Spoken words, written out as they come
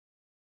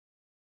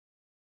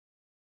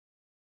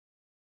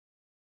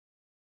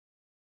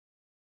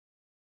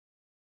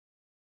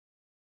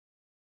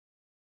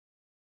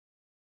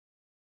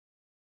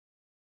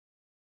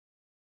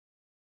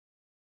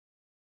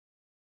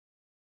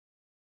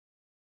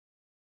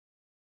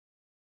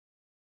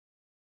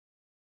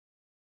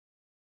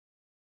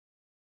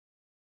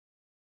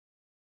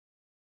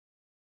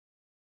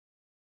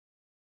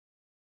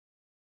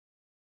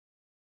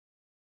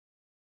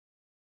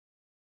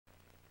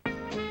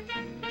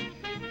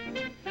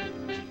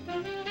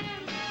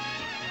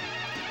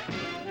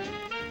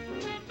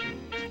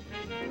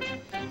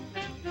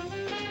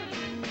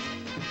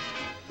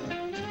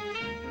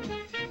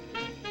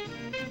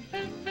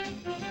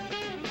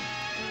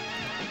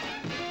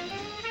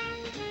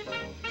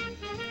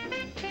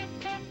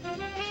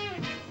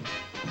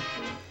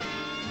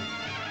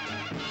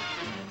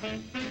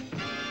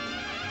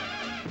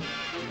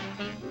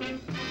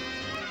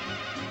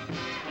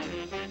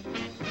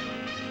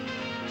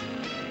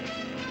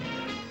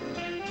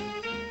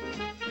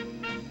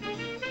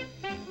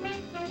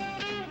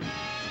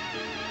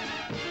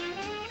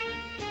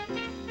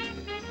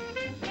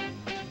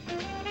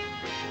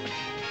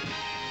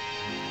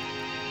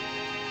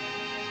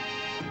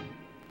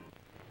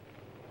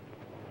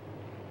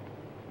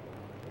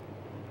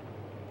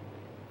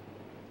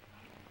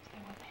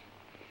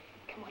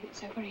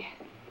It's over here.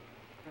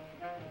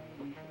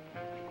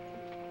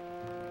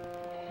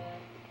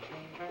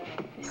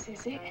 This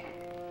is it.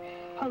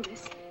 Hold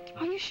this.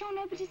 Are you sure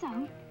nobody's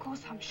home? Of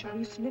course I'm sure. I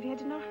used to live here,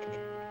 didn't I?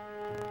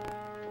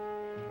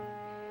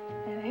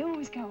 Yeah, they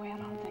always go away on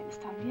holiday this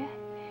time of year.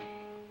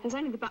 There's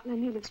only the butler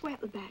and he lives way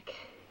up the back.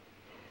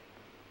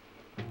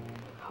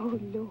 Oh,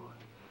 Lord.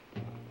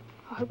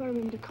 I hope I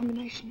remembered a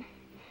combination.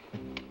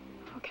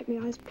 I kept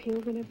my eyes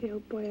peeled whenever the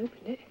old boy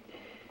opened it.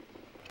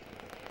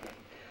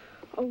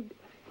 Oh,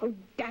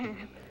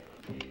 damn.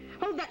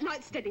 Hold that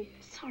light steady.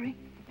 Sorry.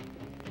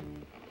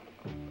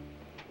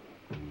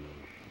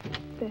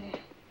 There.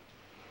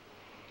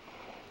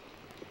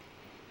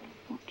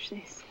 Watch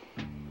this.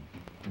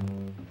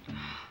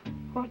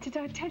 What did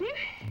I tell you?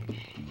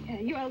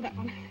 You hold that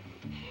one.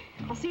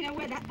 I'll see you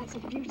wear that. That's a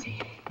beauty.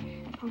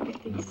 I'll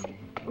get these.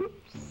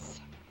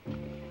 Oops.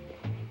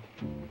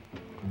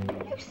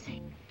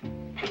 Lucy,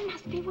 they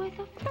must be worth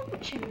a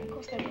fortune. Of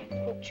course they're worth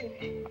a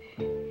fortune.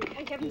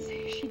 Thank heavens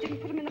she didn't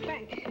put them in the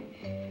bank.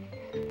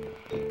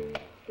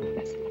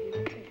 That's a lovely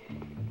one too.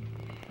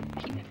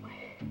 Keep that one.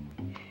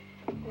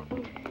 That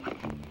one.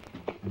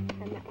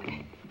 And that one.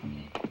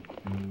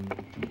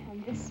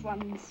 And this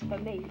one's for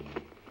me.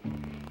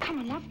 Come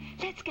on, love.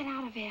 Let's get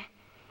out of here.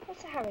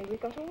 What's the hurry?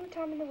 We've got all the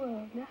time in the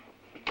world now.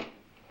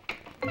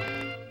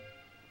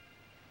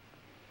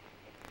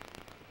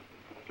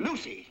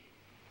 Lucy!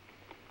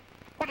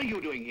 What are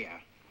you doing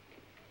here?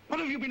 What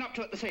have you been up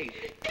to at the safe?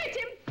 Get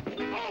him!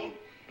 Oh!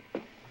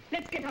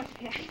 Let's get out of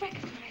here.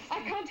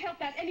 I can't help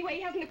that. Anyway,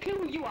 he hasn't a clue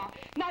who you are.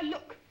 Now,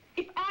 look.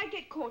 If I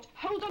get caught,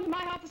 hold on to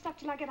my half the stuff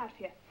till I get out of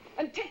here.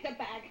 And take the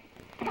bag.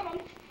 Come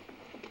on.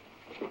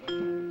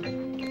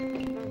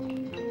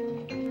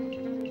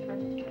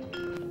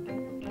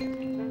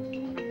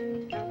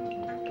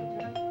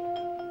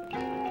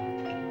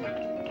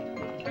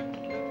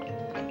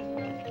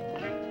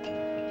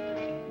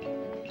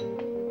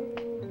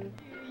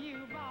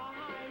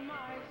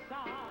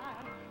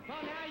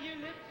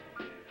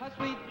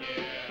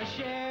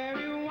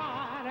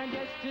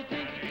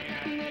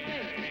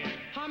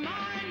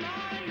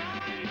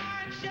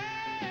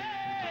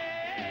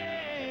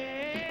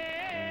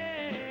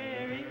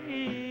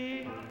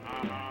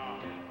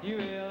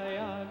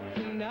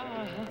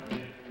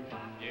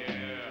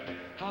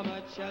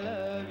 I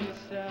love you,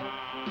 sir.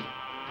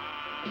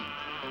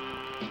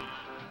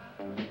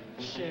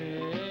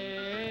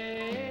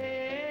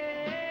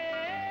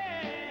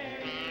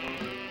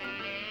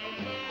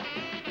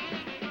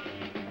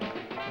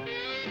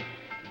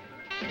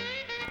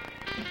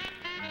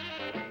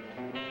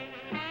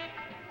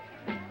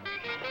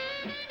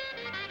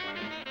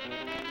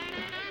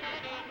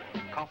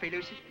 Coffee,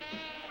 Lucy?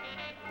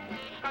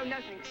 Oh, no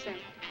thanks, Sam.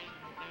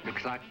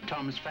 Looks like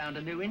Tom's found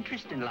a new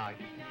interest in life.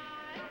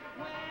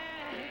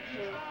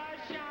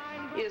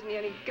 He isn't the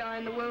only guy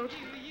in the world.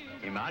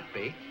 He might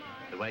be,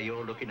 the way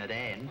you're looking at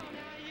Anne.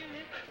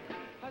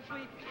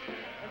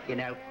 You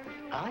know,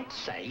 I'd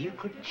say you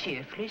could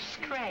cheerfully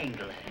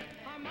strangle her.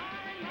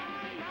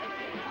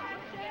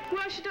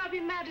 Why should I be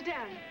mad at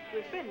Anne?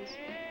 We're friends.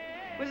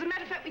 Well, as a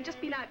matter of fact, we've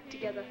just been out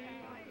together.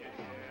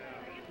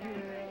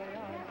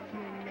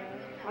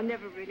 I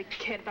never really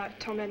cared about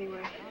Tom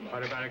anyway.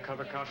 What about a cup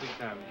of coffee,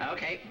 Sam?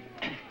 Okay.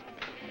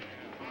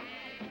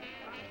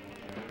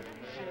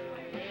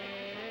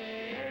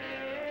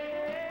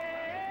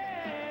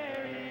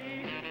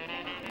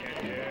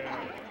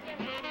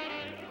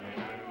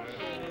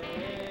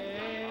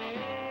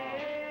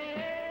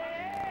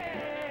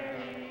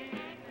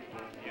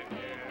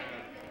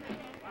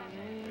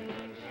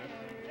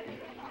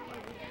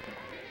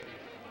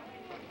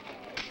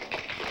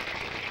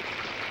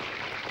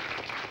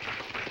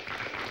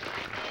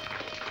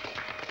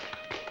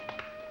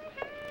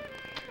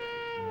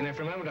 And then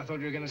for a moment, I thought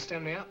you were going to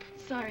stand me up.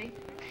 Sorry.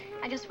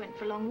 I just went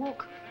for a long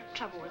walk.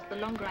 Trouble was, the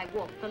longer I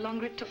walked, the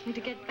longer it took me to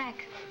get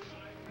back.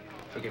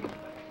 Forgive me.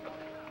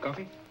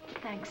 Coffee?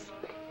 Thanks.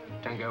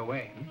 Don't go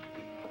away.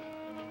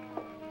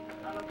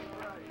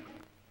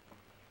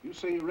 You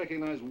say you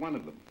recognize one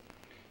of them?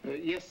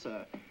 Yes,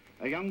 sir.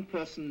 A young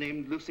person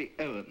named Lucy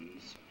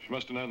Owens. She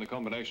must have known the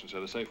combination, so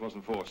the safe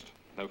wasn't forced.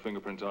 No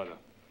fingerprints either.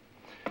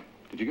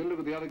 Did you get a look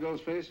at the other girl's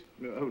face?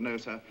 Oh, no,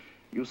 sir.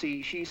 You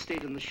see, she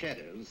stayed in the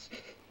shadows.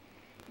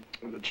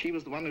 But she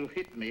was the one who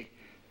hit me.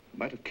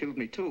 Might have killed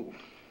me, too.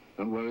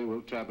 Don't worry,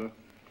 we'll trap her.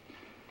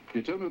 Can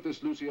you tell me what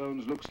this Lucy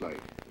Owens looks like?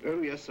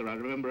 Oh, yes, sir, I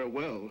remember her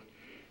well.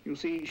 You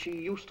see, she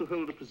used to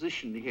hold a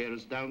position here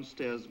as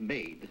downstairs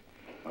maid.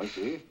 I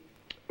see.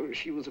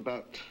 She was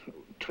about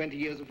 20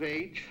 years of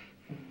age,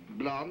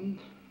 blonde,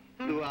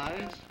 blue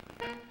eyes,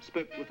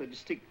 spoke with a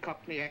distinct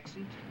Cockney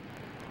accent.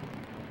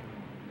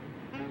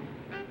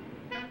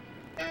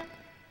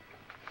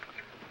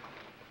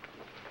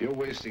 You're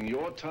wasting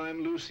your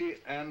time, Lucy,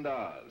 and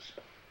ours.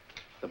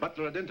 The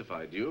butler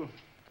identified you.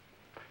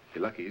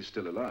 You're lucky he's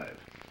still alive.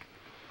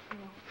 Oh,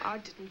 I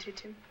didn't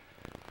hit him.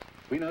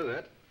 We know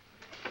that.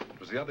 It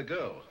was the other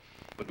girl,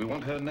 but we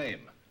want her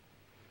name.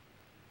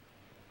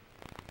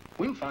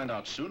 We'll find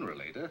out sooner or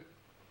later,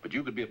 but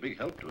you could be a big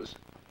help to us.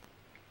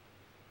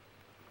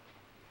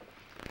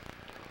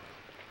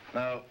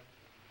 Now,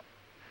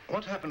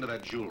 what happened to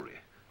that jewelry?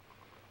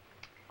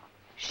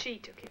 She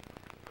took it.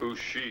 Who's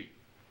she?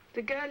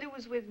 The girl who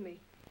was with me.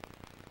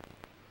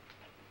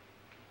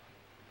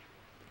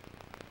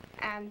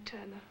 Anne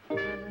Turner.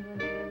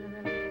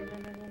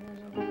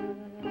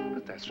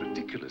 But that's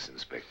ridiculous,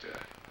 Inspector.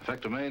 The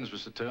fact remains,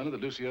 Mr. Turner,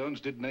 that Lucy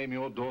Owens did name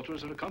your daughter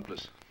as her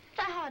accomplice.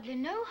 But I hardly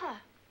know her.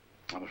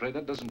 I'm afraid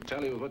that doesn't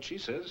tally with what she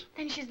says.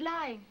 Then she's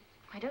lying.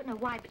 I don't know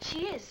why, but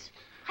she is.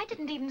 I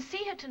didn't even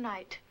see her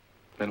tonight.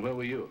 Then where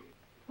were you?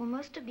 Well,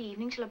 most of the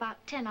evening till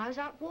about 10, I was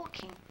out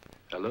walking.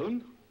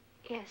 Alone?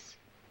 Yes.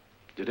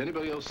 Did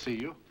anybody else see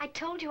you? I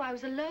told you I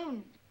was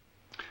alone.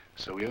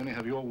 So we only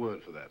have your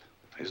word for that.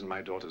 Isn't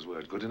my daughter's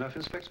word good enough,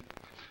 Inspector?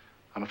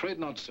 I'm afraid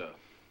not, sir.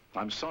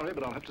 I'm sorry,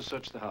 but I'll have to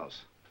search the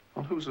house.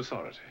 On whose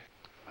authority?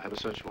 I have a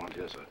search warrant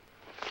here, sir.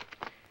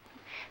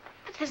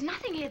 But there's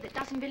nothing here that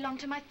doesn't belong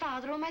to my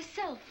father or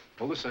myself.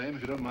 All the same,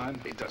 if you don't mind.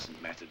 It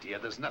doesn't matter, dear.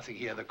 There's nothing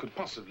here that could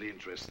possibly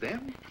interest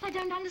them. But I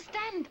don't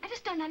understand. I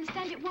just don't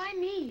understand it. Why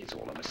me? It's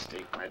all a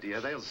mistake, my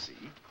dear. They'll see.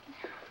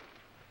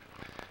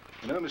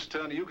 You know, Miss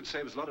Turner, you could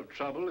save us a lot of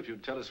trouble if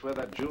you'd tell us where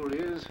that jewelry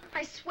is.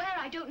 I swear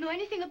I don't know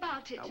anything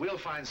about it. Now, we'll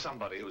find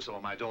somebody who saw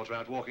my daughter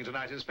out walking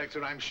tonight,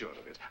 Inspector. I'm sure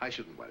of it. I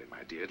shouldn't worry,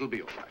 my dear. It'll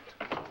be all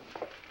right.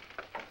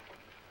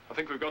 I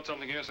think we've got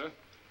something here, sir.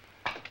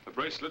 The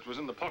bracelet was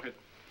in the pocket.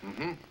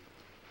 Mm-hmm.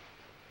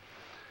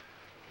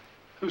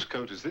 Whose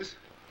coat is this?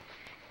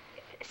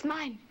 It's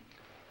mine.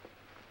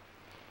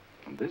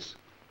 And this?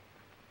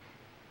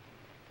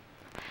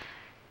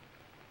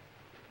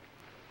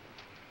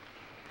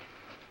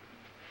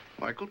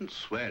 Well, I couldn't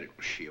swear it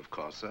was she, of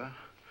course, sir.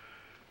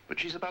 But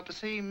she's about the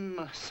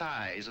same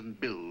size and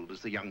build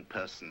as the young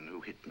person who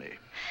hit me.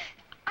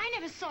 I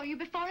never saw you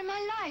before in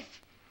my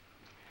life.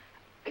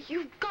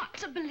 You've got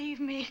to believe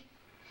me.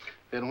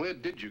 Then where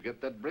did you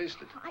get that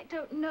bracelet? I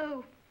don't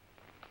know.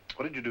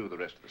 What did you do with the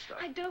rest of the stuff?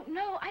 I don't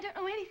know. I don't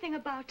know anything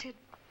about it.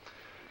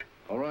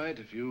 All right,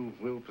 if you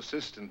will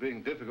persist in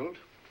being difficult.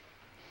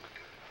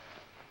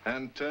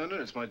 Anne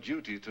Turner, it's my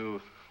duty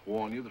to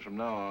warn you that from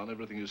now on,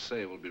 everything you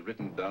say will be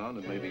written down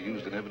and may be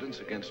used in evidence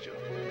against you.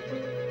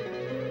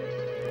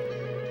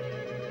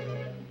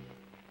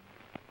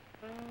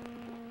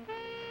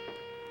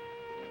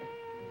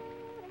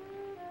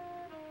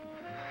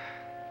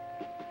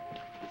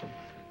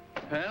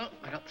 Well,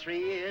 I got 3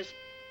 years.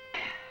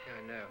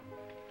 I know.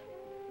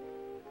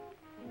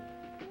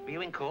 Were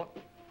you in court?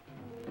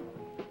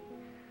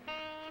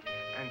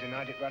 Anne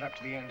denied it right up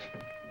to the end.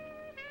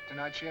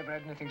 Denied she ever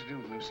had anything to do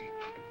with Lucy.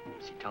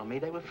 She told me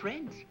they were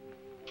friends.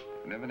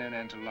 I've never known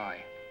Anne to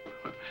lie.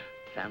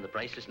 Found the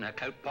bracelets in her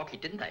coat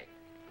pocket, didn't they?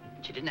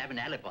 She didn't have an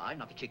alibi,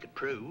 not that she could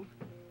prove.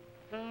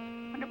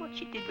 Wonder what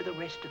she did with the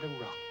rest of the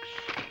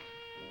rocks.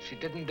 She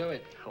didn't do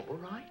it. All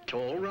right,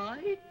 all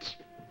right.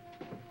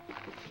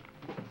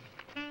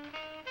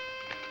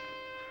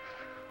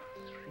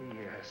 3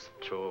 years.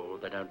 Oh,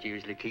 they don't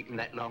usually keep them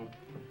that long.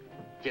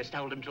 Just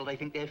hold them till they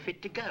think they're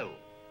fit to go.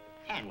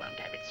 Anne won't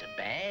have it so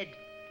bad.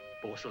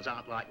 Borstals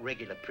aren't like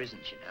regular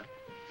prisons, you know.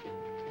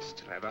 They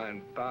still have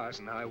iron bars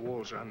and high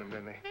walls around them,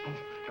 don't they? Oh,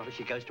 not if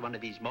she goes to one of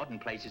these modern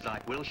places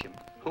like Wilsham.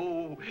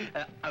 Oh,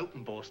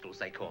 open borstals,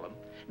 they call them.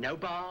 No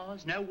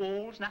bars, no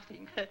walls,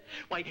 nothing.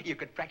 Why, you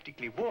could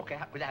practically walk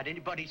out without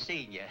anybody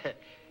seeing you.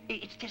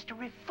 It's just a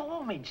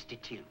reform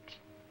institute.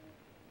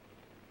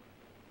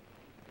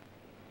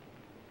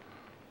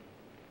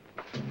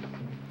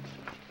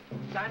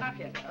 Line up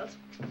here, girls.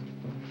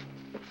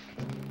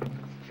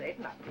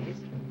 Straighten up, please.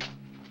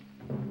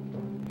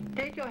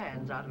 Take your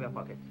hands out of your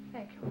pockets.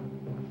 Thank you.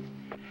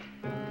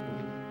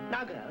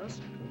 Now, girls,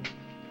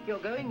 you're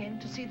going in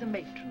to see the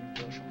matron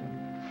of Wilsham.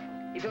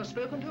 If you're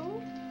spoken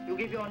to, you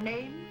give your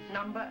name,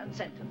 number, and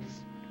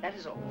sentence. That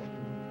is all.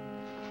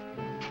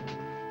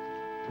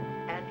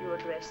 And you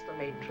address the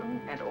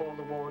matron and all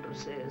the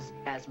wardresses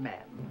as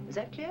ma'am. Is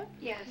that clear?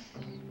 Yes.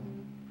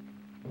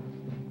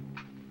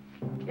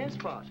 Yes,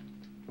 what?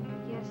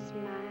 Yes,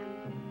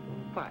 ma'am.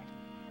 Quite.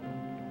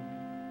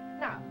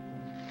 Now,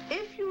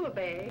 if you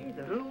obey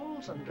the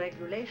rules and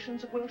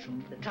regulations of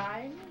Wilsham, the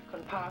time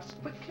can pass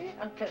quickly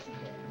and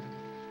pleasantly.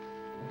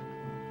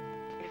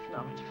 If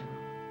not,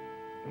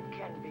 it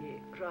can be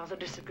rather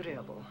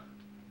disagreeable.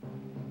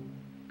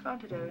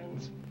 Can't it,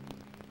 Owens?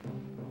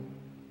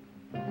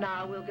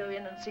 Now we'll go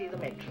in and see the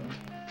matron.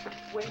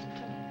 Wait a minute.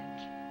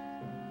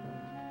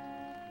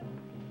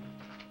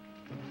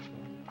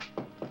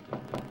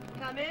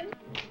 Come in.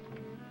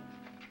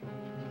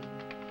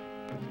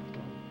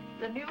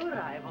 The new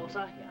arrivals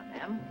are here,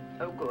 ma'am.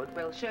 Oh, good.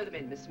 Well, show them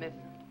in, Miss Smith.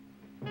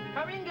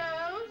 Come in,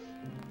 girls.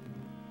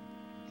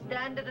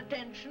 Stand at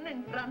attention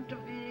in front of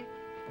the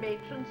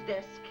matron's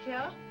desk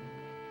here.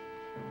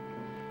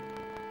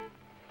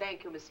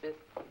 Thank you, Miss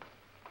Smith.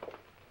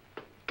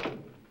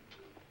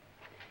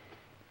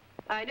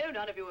 I know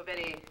none of you are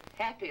very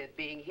happy at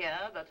being here,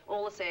 but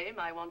all the same,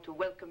 I want to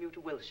welcome you to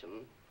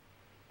Wilsham.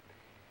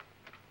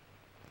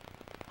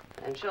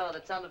 I'm sure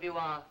that some of you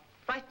are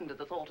frightened at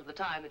the thought of the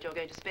time that you're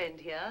going to spend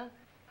here,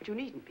 but you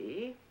needn't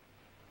be.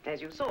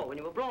 As you saw when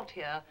you were brought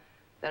here,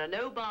 there are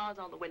no bars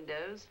on the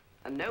windows,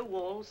 and no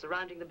walls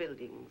surrounding the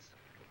buildings.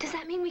 Does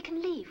that mean we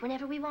can leave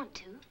whenever we want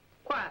to?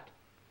 Quiet.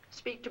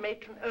 Speak to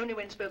matron only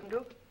when spoken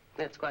to.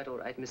 That's quite all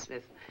right, Miss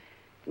Smith.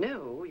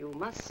 No, you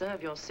must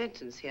serve your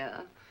sentence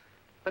here.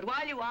 But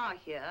while you are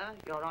here,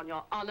 you're on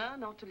your honor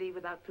not to leave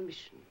without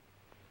permission.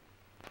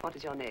 What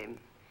is your name?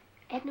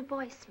 Edna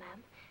Boyce,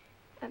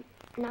 ma'am.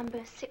 Number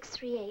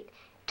 638.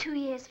 2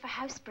 years for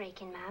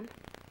housebreaking, ma'am.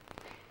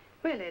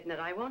 Well, Edna,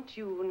 I want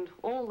you and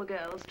all the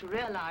girls to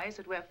realize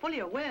that we're fully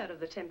aware of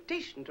the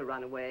temptation to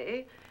run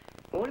away.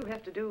 All you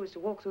have to do is to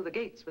walk through the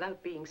gates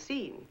without being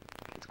seen.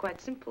 It's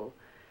quite simple.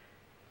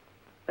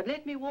 But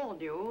let me warn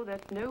you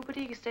that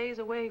nobody stays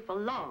away for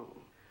long.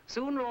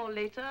 Sooner or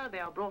later, they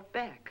are brought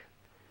back.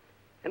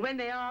 And when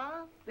they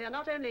are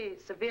not only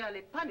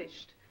severely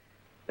punished,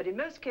 but in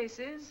most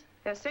cases,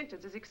 their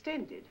sentence is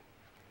extended.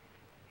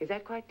 Is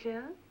that quite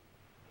clear?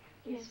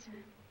 Yes, sir.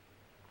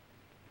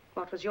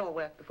 What was your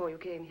work before you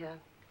came here?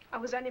 I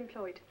was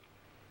unemployed.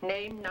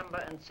 Name, number,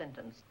 and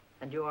sentence.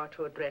 And you are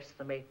to address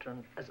the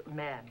matron as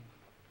ma'am.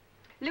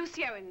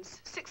 Lucy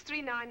Owens,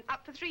 639,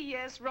 up for 3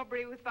 years,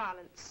 robbery with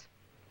violence.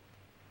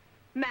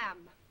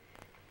 Ma'am.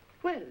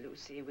 Well,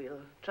 Lucy,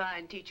 we'll try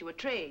and teach you a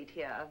trade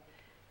here.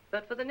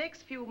 But for the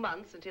next few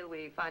months, until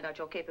we find out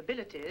your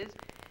capabilities,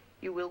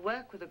 you will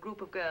work with a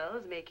group of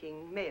girls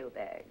making mail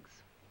bags.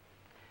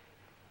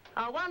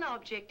 Our one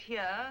object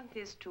here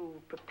is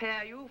to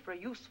prepare you for a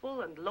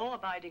useful and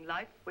law-abiding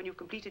life when you've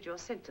completed your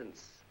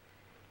sentence.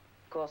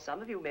 Of course,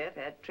 some of you may have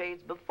had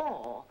trades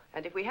before,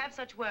 and if we have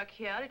such work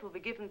here, it will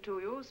be given to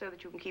you so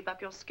that you can keep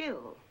up your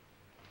skill.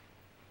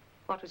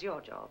 What was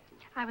your job?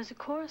 I was a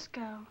chorus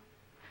girl.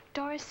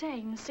 Doris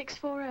Ames,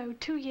 640,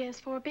 2 years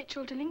for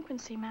habitual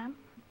delinquency, ma'am.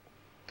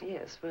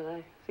 Yes, well,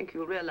 I think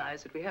you'll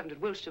realize that we haven't at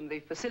Wilsham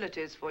the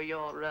facilities for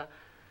your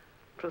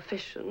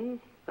profession,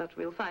 but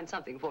we'll find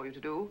something for you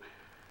to do.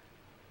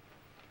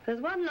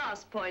 There's one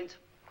last point.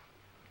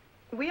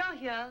 We are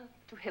here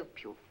to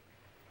help you.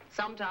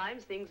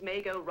 Sometimes things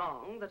may go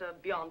wrong that are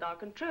beyond our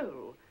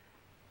control.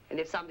 And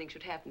if something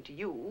should happen to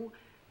you,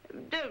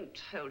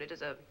 don't hold it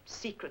as a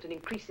secret and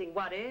increasing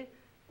worry.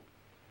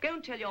 Go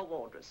and tell your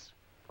wardress,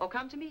 or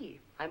come to me.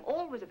 I'm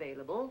always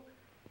available.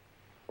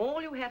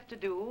 All you have to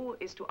do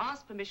is to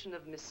ask permission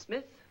of Miss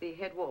Smith, the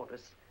head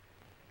wardress.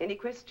 Any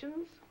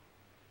questions?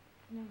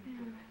 No.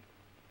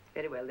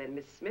 Very well, then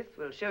Miss Smith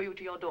will show you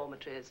to your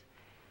dormitories.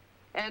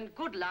 And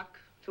good luck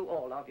to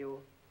all of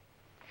you.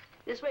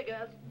 This way,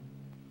 girls.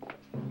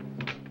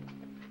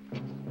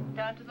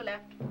 Down to the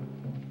left.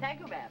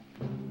 Thank you, ma'am.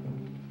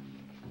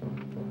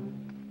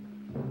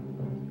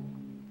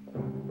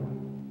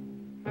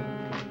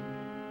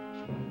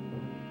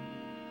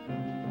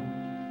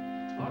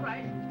 All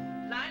right.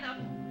 Line up.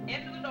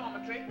 Enter the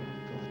dormitory.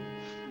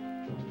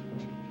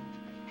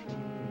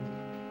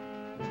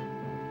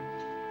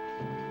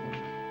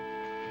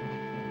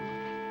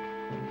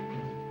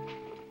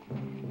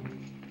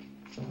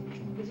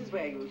 This is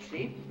where you'll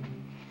sleep.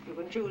 You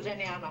can choose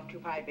any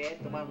unoccupied bed,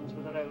 the ones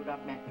with the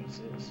rolled-up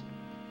mattresses.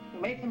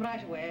 You make them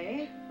right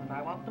away, and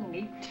I want them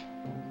neat.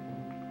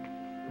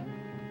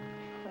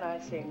 When I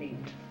say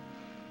neat,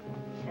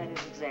 that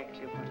is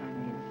exactly what I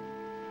mean.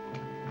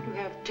 You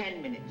have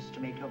 10 minutes to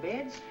make your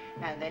beds,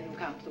 and then you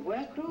come to the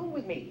workroom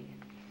with me.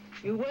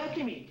 You work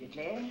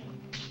immediately.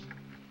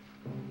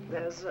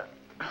 There's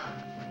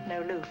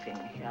no loafing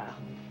here.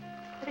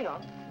 Hurry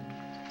on.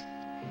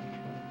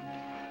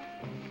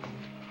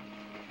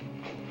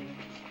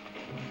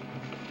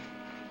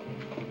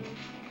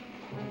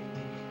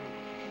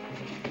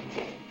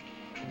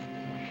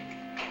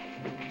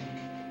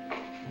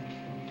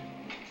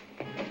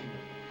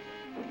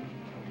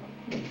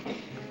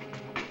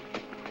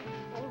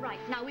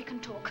 Now we can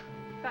talk.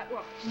 About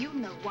what? You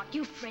know what.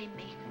 You framed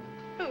me.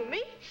 Who,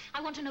 me?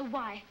 I want to know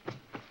why.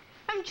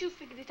 Haven't you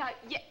figured it out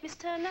yet, Miss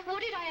Turner?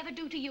 What did I ever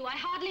do to you? I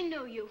hardly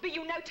know you. But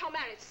you know Tom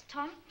Harris.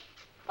 Tom?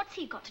 What's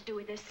he got to do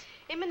with this?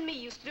 Him and me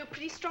used to do a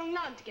pretty strong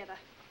line together.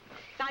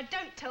 Now,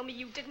 don't tell me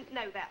you didn't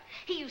know that.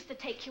 He used to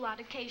take you out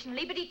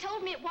occasionally, but he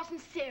told me it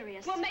wasn't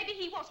serious. Well, maybe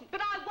he wasn't,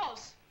 but I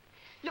was.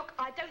 Look,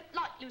 I don't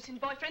like losing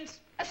boyfriends,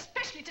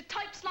 especially to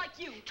types like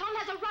you. Tom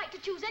has a right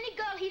to choose any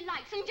girl he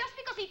likes, and just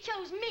because he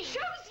chose me...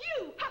 Chose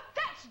you? Ha,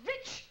 that's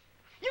rich.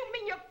 You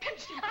mean you're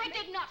pinched him? I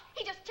did not.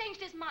 He just changed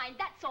his mind,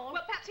 that's all.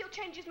 Well, perhaps he'll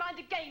change his mind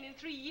again in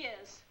 3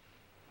 years.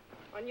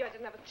 I knew I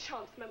didn't have a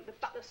chance the moment the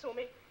butler saw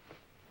me.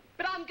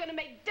 But I'm going to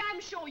make damn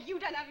sure you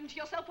don't have him to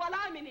yourself while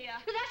I'm in here.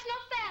 But that's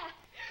not fair.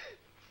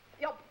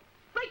 You're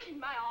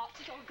breaking my heart.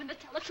 You're going to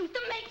tell the truth.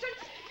 The matron...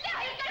 Let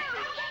me go!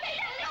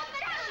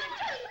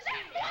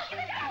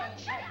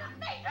 Shut up,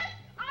 matron!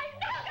 I'm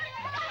not going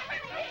to lie.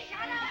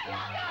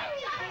 Shut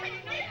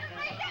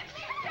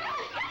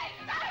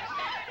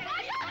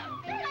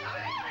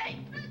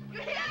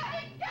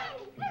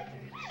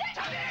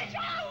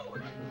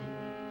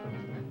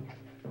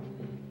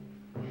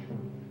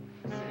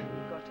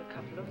We've got a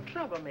couple of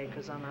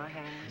troublemakers on our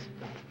hands.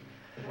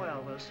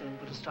 Well, we'll soon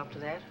put a stop to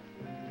that.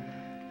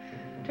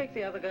 Take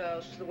the other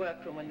girls to the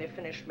workroom when they've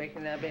finished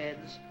making their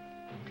beds.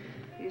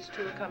 These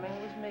two are coming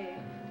with me.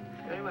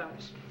 Very well,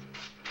 Miss Smith.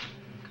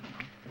 Come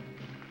on.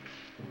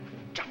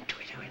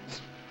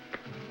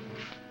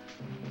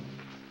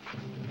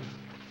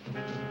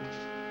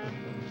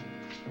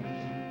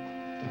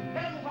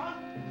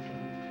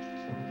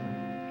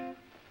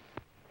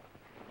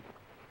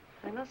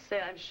 must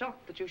say I'm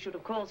shocked that you should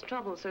have caused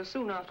trouble so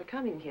soon after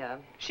coming here.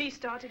 She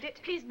started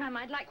it. Please, ma'am,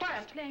 I'd like to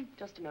explain.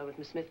 Just a moment,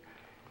 Miss Smith.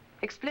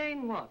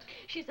 Explain what?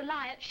 She's a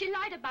liar. She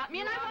lied about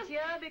me and I was...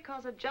 here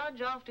because a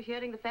judge, after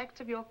hearing the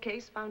facts of your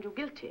case, found you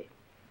guilty.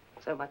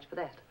 So much for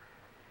that.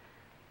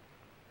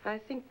 I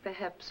think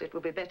perhaps it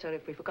would be better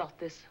if we forgot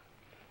this.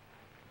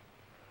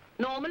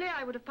 Normally,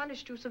 I would have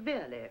punished you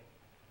severely.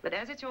 But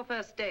as it's your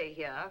first day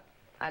here,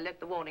 I'll let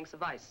the warning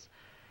suffice.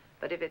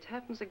 But if it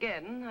happens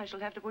again, I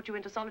shall have to put you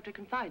into solitary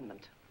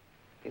confinement.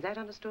 Is that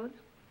understood?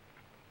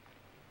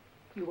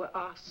 You were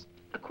asked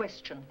a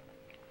question.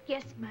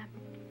 Yes, ma'am.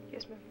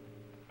 Yes, ma'am.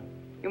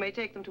 You may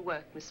take them to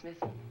work, Miss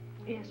Smith.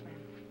 Yes, ma'am.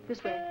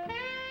 This way.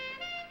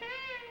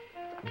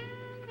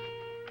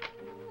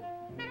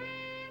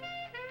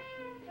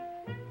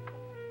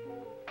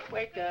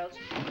 Wait, girls.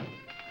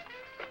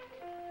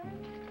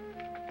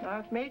 Now,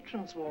 if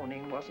Matron's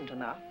warning wasn't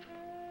enough,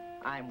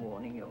 I'm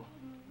warning you.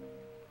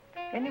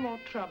 Any more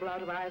trouble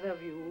out of either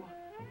of you,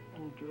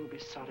 and you'll be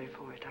sorry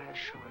for it, I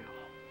assure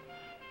you.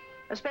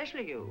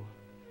 Especially you.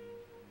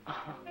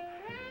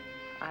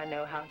 I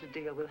know how to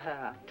deal with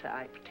her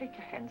type. Take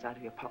your hands out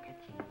of your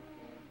pockets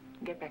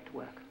and get back to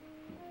work.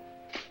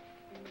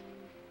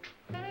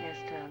 Yes,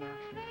 Turner,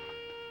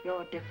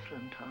 you're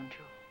different, aren't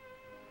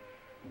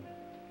you?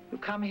 You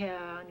come here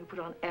and you put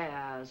on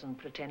airs and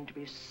pretend to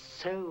be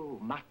so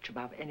much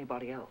above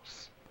anybody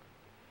else.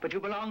 But you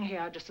belong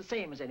here just the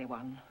same as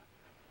anyone.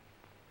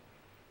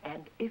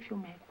 And if you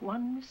make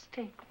one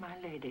mistake, my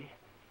lady,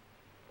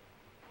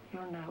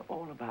 you'll know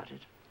all about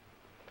it.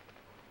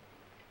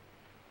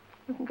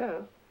 You can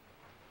go.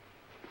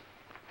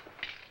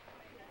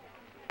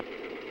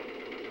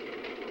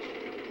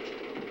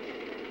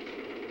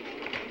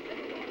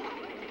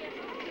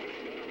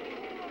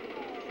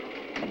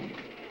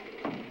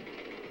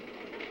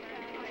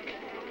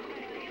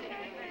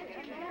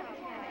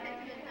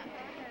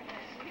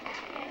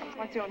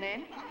 What's your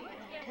name?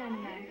 Turner,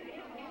 ma'am.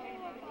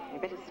 You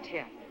better sit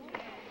here.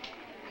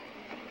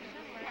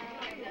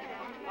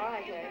 All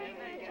right, Jane.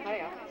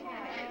 Hurry up.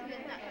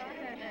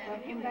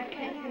 Working back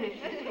carefully.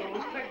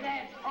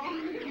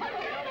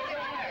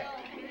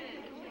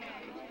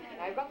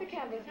 Now, you've got the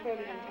canvas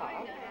folded in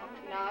half.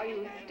 Now,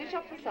 you stitch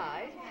up the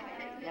sides.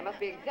 There must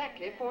be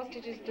exactly 4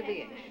 stitches to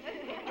the inch.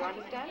 Do you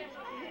understand?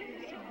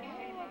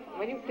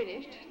 When you've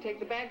finished, take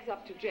the bags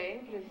up to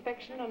Jane for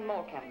inspection and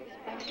more canvas.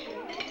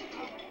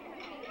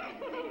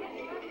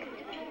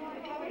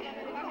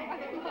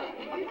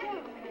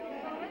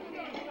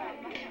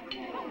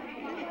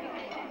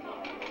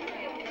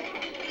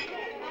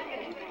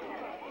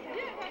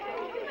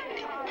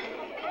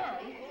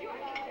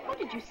 What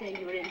did you say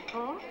you were in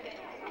for?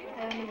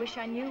 I only wish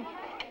I knew.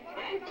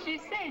 She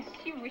says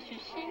she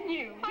wishes she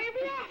knew. Oh, you'll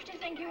be aft to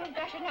think you have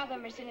got another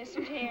Miss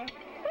Innocent here.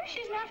 Well,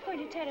 she's not going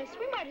to tell us.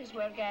 We might as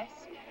well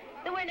guess.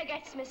 The winner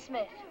gets Miss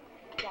Smith.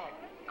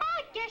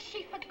 I guess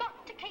she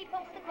forgot to keep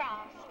off the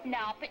grass.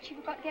 No, but she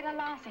forgot to get a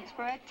license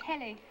for her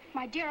telly.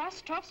 My dear,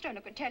 us toffs don't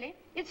look at telly.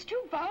 It's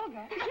too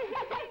vulgar.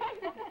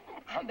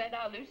 I bet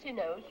our Lucy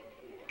knows.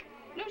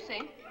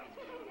 Lucy,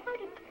 how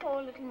did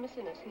poor little Miss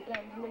Innocent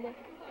land in the net?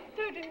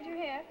 Who didn't you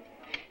hear?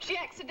 She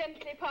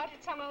accidentally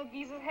parted some old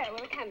geezer's hair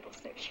with a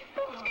candlestick.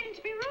 Oh, it's getting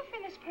to be rough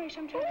in this place,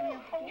 I'm telling you.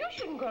 Oh, you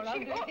shouldn't go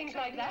around doing things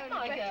like that,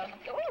 my girl.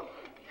 Oh,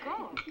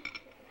 God.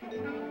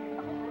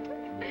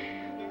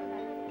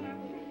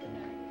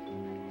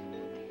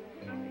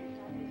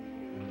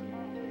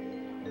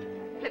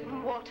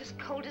 Living water's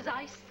cold as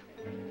ice.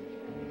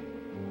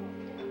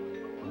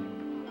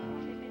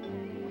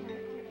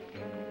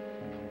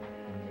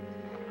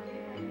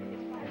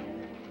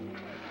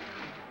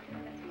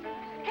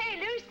 Hey,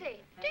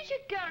 Lucy, did your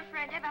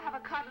girlfriend ever have a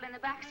cuddle in the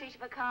back seat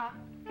of a car?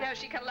 No,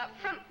 she cuddled up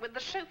front with the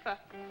chauffeur.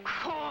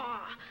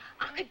 Oh,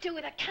 I could do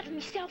with a cuddle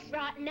myself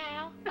right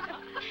now.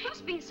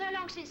 It's been so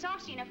long since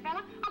I've seen a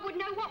fella, I wouldn't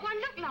know what one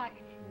looked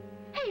like.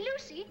 Hey,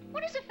 Lucy,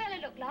 what does a fella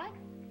look like?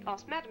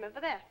 Ask Madam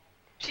over there.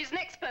 She's an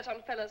expert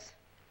on fellas,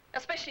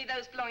 especially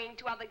those belonging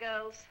to other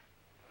girls.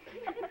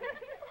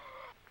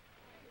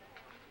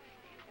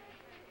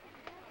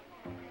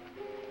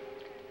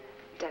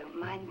 Don't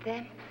mind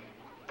them.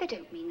 They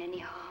don't mean any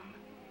harm.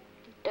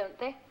 Don't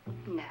they?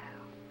 No.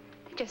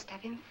 They're just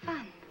having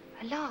fun.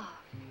 A laugh.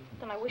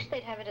 Then I wish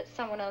they'd have it at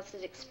someone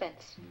else's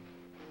expense.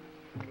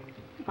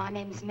 My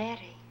name's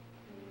Mary.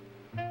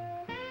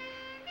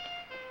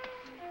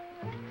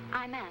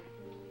 I'm Anne.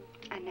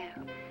 I know.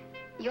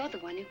 You're the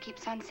one who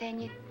keeps on saying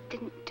you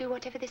didn't do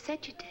whatever they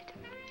said you did.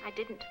 I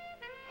didn't.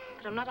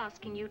 But I'm not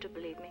asking you to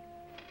believe me.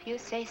 If you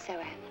say so,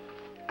 Anne,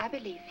 I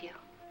believe you.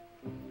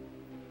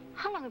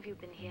 How long have you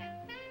been here?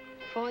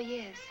 4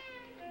 years.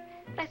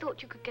 But I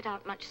thought you could get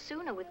out much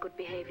sooner with good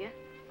behavior.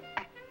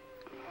 I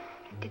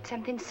did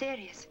something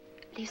serious.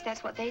 At least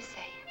that's what they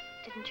say.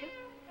 Didn't you?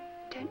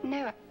 Don't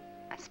know.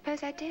 I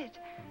suppose I did.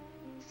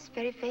 It's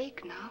very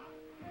vague now.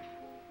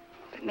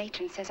 But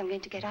Matron says I'm going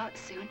to get out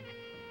soon.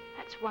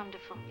 That's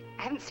wonderful.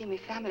 I haven't seen my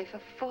family for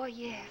 4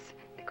 years.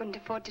 They couldn't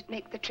afford to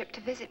make the trip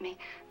to visit me.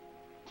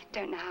 You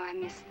don't know how I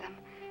miss them.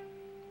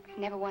 I've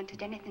never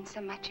wanted anything so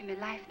much in my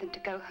life than to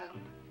go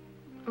home.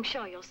 I'm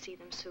sure you'll see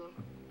them soon.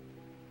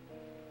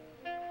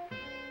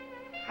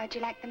 How'd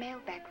you like the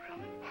mailbag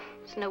room?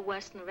 It's no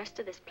worse than the rest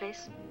of this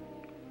place.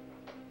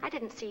 I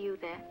didn't see you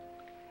there.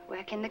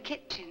 Work in the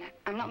kitchen.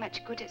 I'm not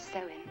much good at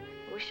sewing.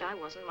 I wish I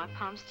wasn't. My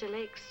palm still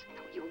aches.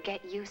 Oh, you'll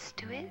get used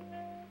to it.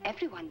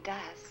 Everyone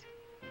does.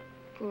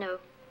 No,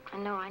 I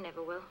know I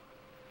never will.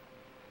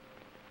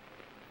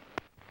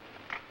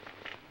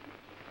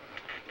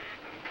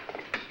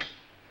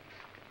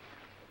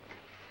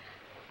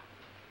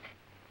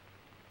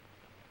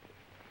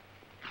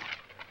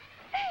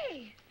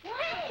 Hey!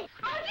 Hey!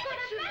 Oh, look at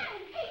the man!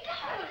 Hey,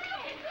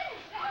 look!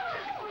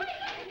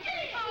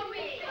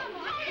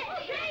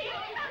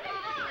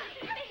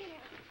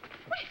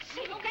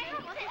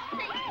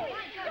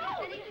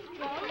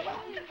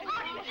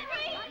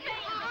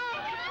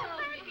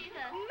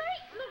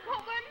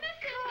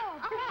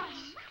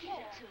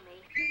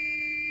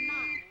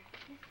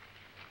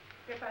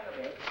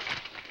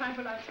 Time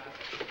for lunch,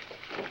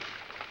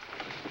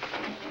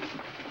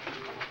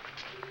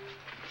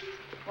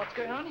 What's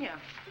going on here?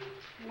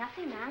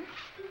 Nothing, ma'am.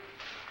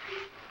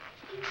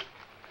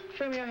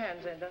 Show me your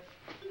hands, Enda.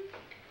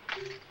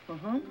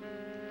 Mm-hmm.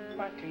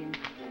 Quite clean.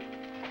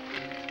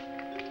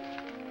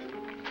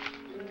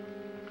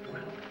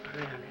 Well,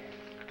 really.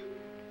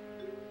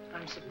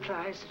 I'm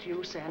surprised at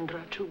you,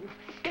 Sandra, too.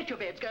 Get your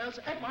beds, girls,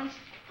 at once.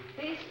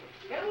 Please,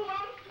 get move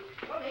on.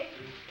 Go me.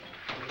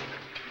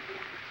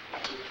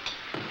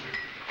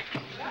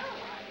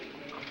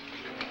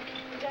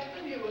 That's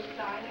the newest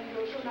line in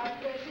usual night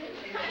dresses.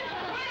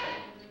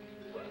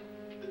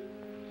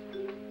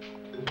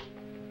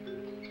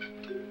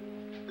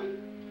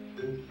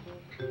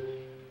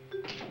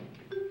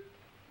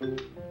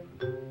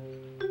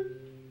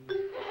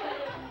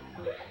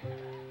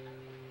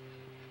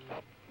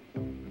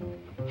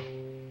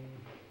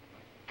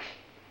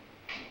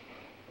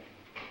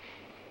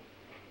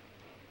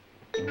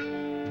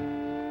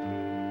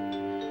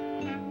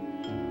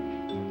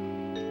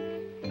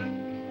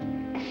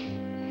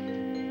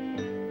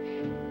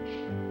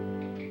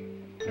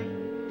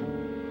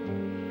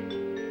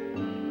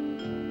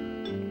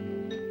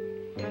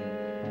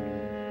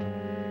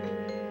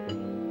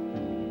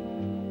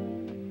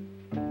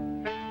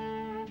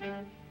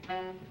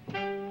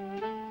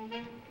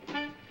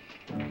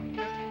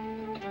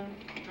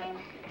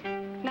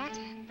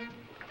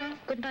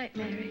 Good night,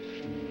 Mary.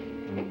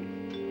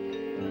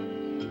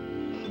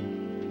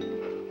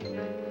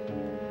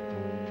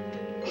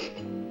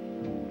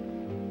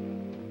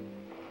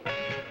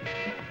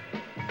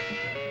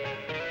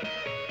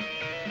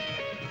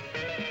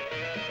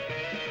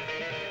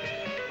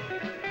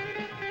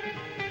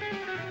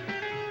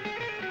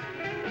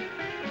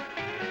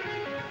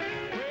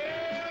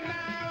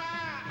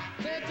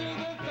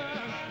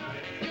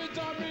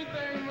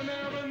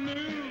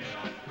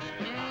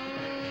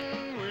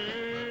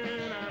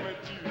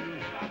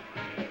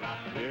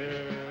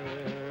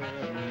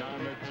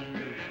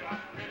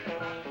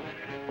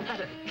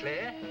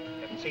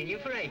 Seen you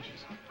for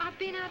ages. I've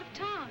been out of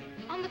town,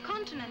 on the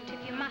continent,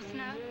 if you must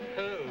know.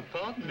 Oh,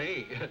 pardon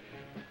me.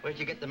 Where'd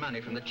you get the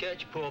money, from the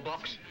church poor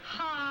box?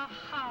 Ha,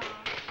 ha.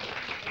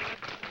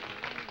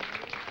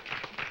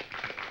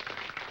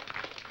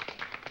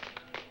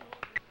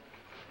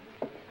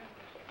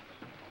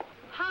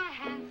 Hi,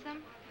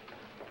 handsome.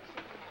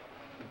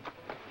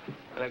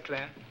 Hello,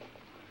 Claire.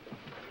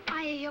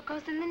 I hear your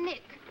girl's in the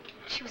nick.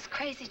 She was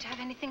crazy to have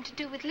anything to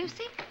do with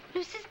Lucy.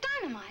 Lucy's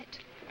dynamite.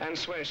 Anne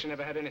swears she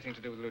never had anything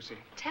to do with Lucy.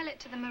 Tell it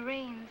to the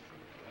Marines.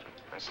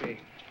 I see.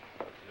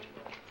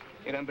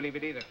 You don't believe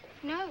it either?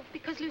 No,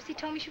 because Lucy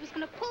told me she was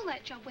going to pull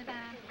that job with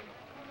Anne.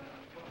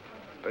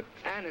 But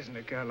Anne isn't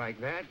a girl like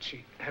that.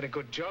 She had a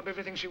good job,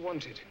 everything she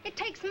wanted. It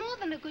takes more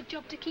than a good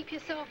job to keep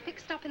yourself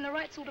fixed up in the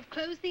right sort of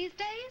clothes these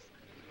days.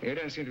 You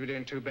don't seem to be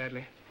doing too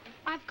badly.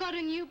 I've got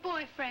a new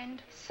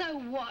boyfriend. So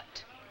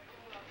what?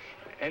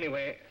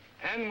 Anyway,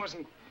 Anne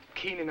wasn't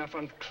keen enough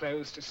on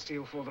clothes to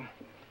steal for them.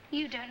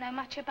 You don't know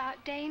much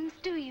about dames,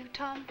 do you,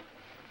 Tom?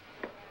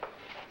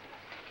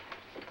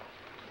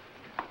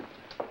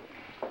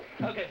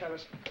 Okay,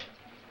 fellas.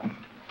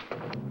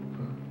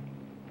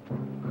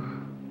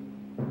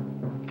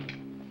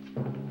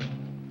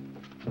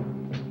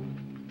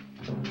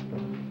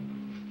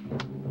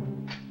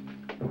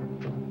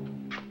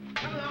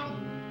 Come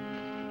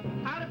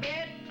along. Out of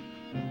bed.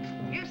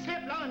 You've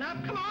slept long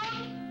enough. Come on.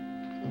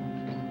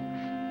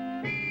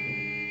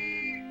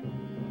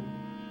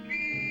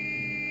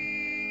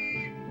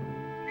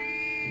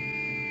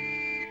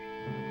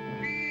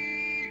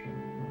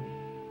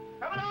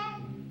 Come along.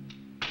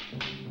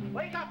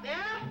 Wake up there.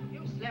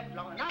 You've slept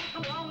long enough.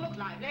 Come along, look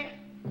lively.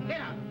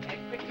 Get out of bed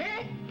quickly.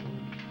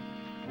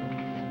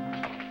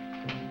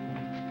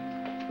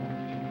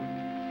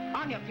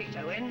 On your feet,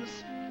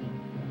 Owens.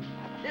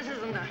 This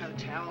isn't a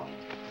hotel.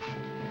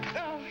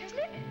 Oh, isn't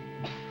it?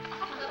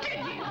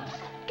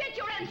 Get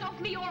your hands off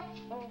me, or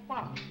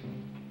what?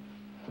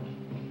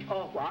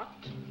 Or what?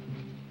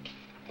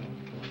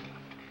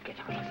 Get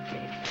out of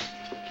bed.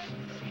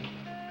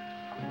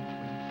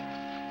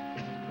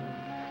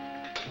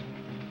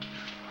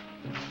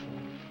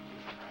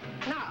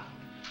 Now,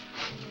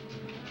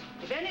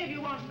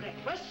 you want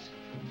breakfast,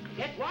 you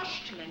get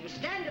washed, and then you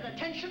stand at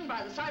attention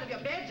by the side of your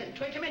beds in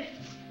 20 minutes.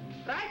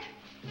 Right?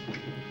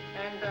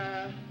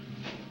 And,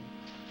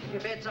 if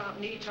your beds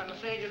aren't neat, I'm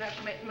afraid you'll have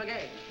to make them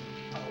again.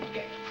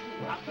 Okay.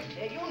 Up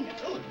there, you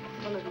know.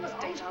 One of these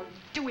days I'll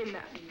do him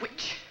that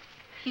witch.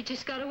 You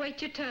just gotta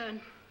wait your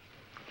turn.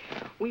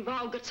 We've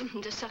all got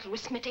something to settle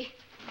with Smitty.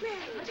 Do you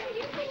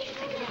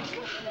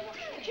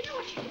know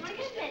what she's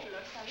doing?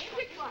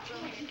 Quick watch.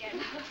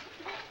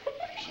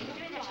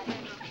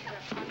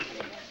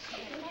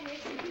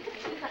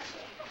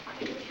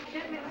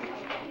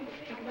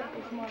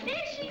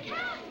 There she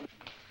comes!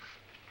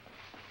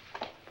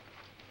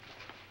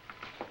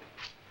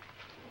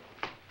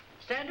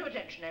 Stand to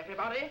attention,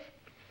 everybody.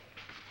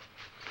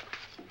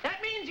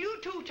 That means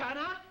you too,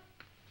 Turner.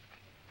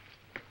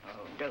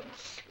 Oh, don't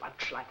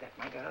slouch like that,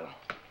 my girl.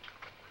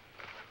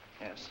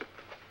 Yes,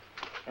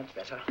 that's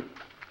better.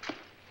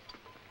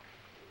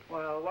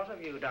 Well, what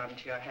have you done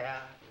to your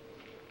hair?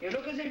 You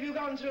look as if you've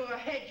gone through a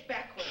hedge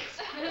backwards.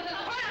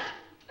 Quiet!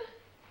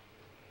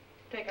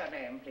 Take her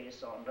name, please,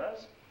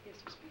 Saunders.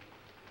 Yes, Miss B.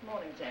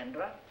 Morning,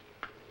 Sandra.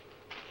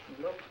 You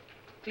look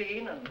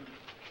clean and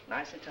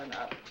nicely turned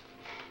out.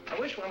 I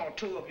wish one or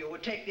two of you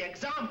would take the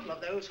example of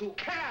those who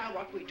care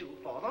what we do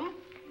for them.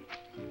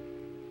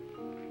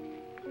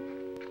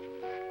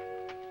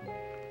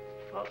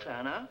 Well,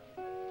 Turner,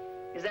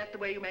 is that the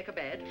way you make a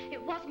bed?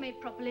 It was made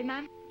properly,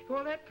 ma'am. You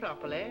call that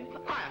properly?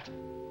 Quiet.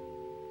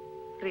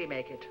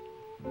 Remake it.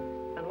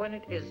 And when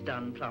it is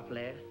done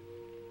properly,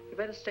 you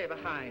better stay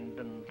behind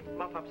and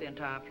mop up the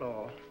entire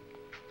floor.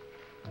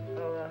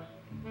 Oh,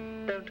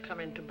 don't come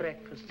into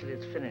breakfast till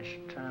it's finished,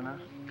 Turner.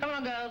 Come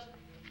on, girls.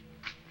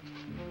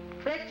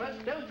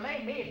 Breakfast, don't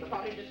blame me if the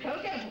pottage is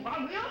cold. Get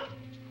one, will you?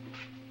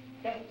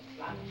 Don't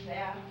slouch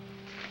there.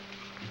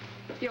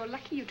 You're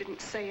lucky you didn't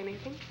say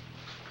anything.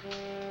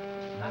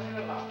 Nothing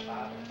to laugh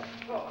about.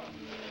 Go on.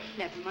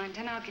 Never mind,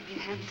 and I'll give you a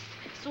hand.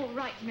 It's all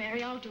right,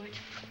 Mary, I'll do it.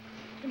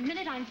 The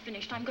minute I'm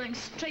finished, I'm going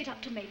straight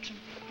up to Matron.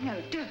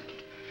 No,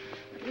 don't.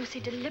 But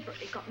Lucy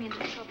deliberately got me into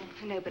trouble.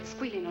 I know, but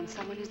squealing on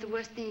someone is the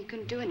worst thing you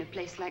can do in a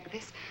place like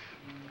this.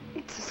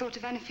 It's a sort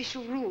of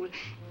unofficial rule.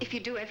 If you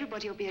do,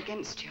 everybody will be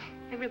against you.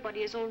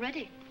 Everybody is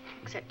already,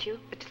 except you.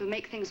 But it'll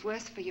make things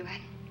worse for you,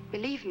 Anne.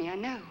 Believe me, I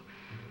know.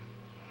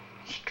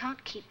 She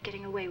can't keep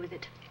getting away with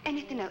it.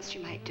 Anything else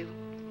you might do.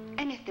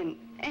 Anything,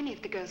 any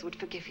of the girls would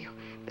forgive you.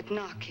 But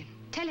narking,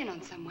 telling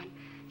on someone,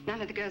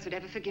 none of the girls would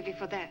ever forgive you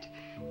for that.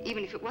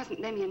 Even if it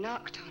wasn't them you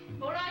narked on.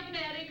 All right,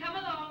 Mary, come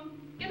along.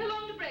 Get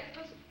along to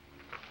breakfast.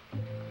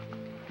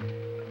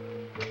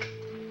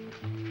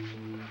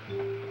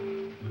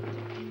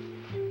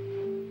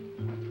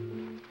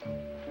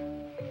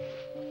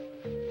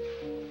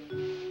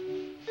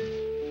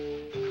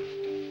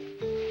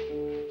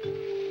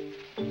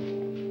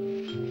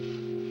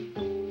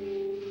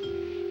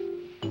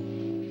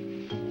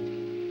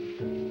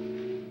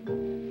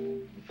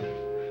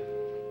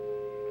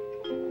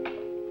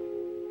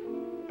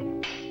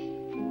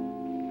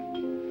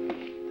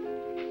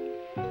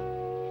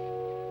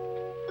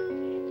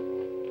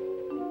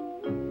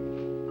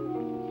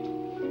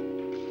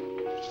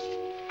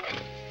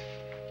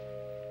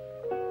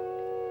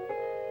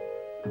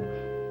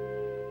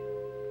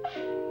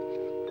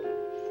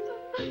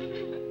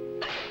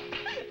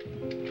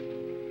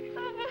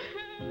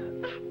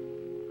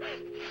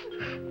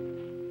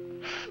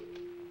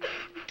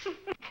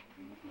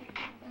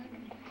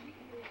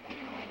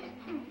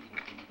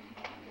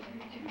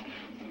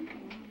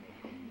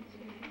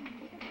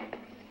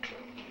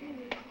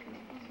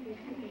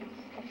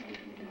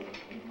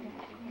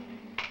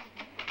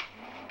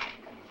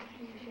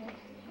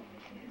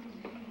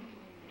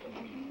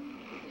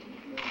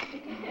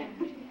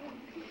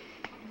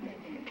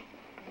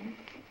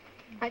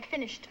 I've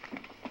finished.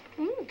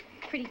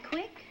 Pretty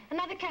quick.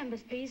 Another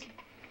canvas, please.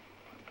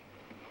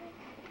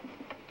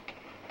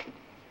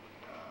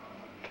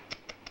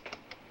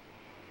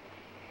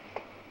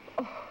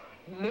 Oh,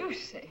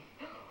 Lucy,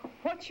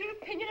 what's your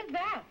opinion of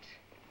that?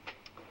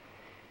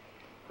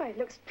 Well, it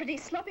looks pretty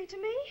sloppy to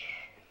me.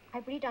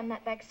 I've redone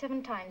that bag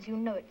 7 times. You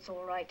know it's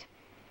all right.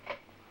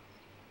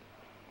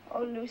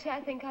 Oh, Lucy, I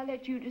think I'll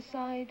let you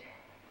decide.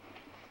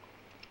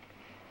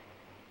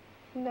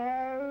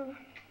 No.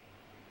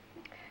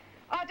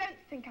 I don't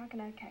think I can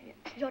okay it.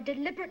 You're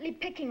deliberately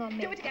picking on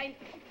me. Do it again.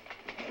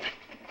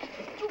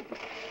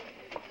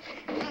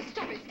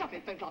 Stop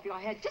it, both of you.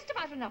 I had just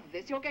about enough of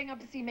this. You're going up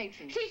to see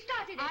Matron. She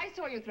started it. I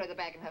saw you throw the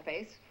bag in her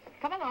face.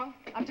 Come along,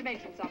 up to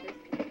Matron's office.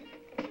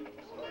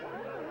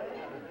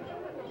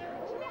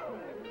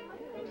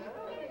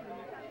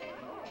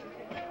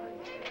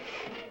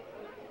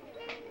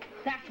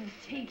 That will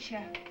teach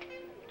her.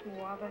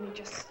 Oh, I've only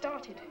just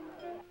started.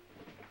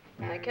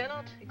 I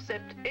cannot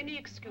accept any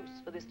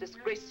excuse for this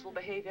disgraceful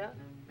behavior.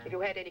 If you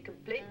had any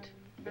complaint,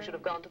 you should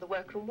have gone to the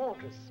workroom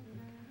wardress.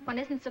 One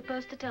isn't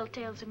supposed to tell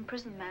tales in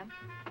prison, ma'am.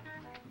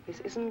 This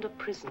isn't a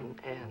prison,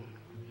 Anne.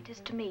 It is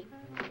to me.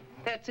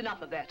 That's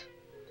enough of that.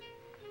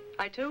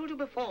 I told you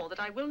before that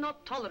I will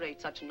not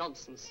tolerate such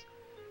nonsense.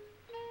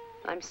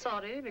 I'm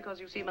sorry because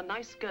you seem a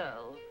nice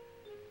girl,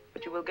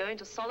 but you will go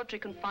into solitary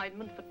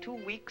confinement for 2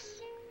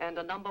 weeks and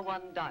a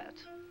 #1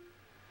 diet.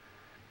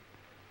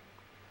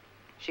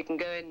 She can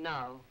go in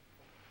now.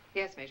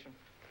 Yes, matron.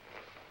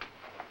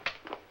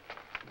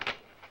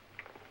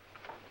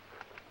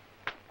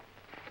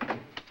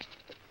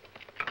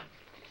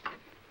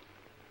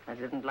 I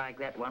didn't like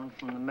that one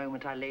from the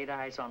moment I laid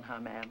eyes on her,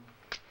 ma'am.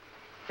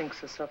 Thinks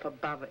herself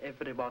above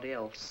everybody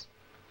else.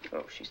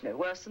 Oh, she's no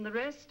worse than the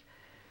rest.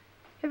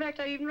 In fact,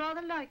 I even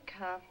rather like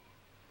her.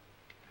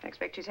 I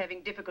expect she's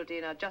having difficulty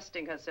in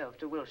adjusting herself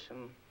to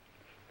Wilsham.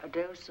 A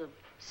dose of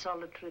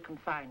solitary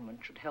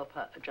confinement should help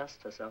her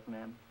adjust herself,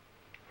 ma'am.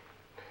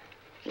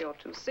 You're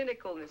too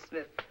cynical, Miss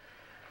Smith.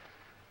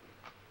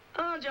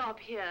 Our job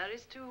here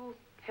is to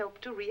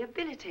help to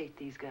rehabilitate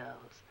these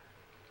girls,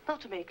 not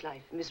to make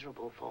life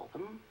miserable for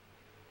them.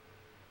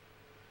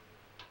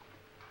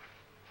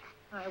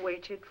 I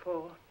waited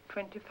for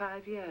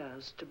 25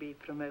 years to be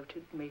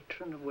promoted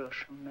matron of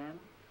Wilsham, ma'am.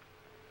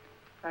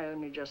 I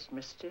only just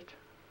missed it.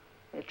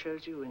 They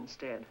chose you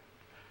instead.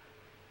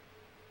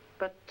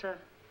 But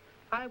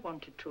I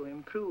wanted to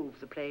improve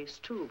the place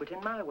too, but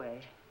in my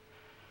way.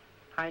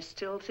 I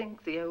still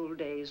think the old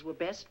days were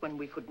best when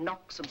we could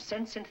knock some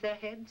sense into their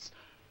heads.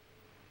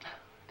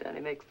 It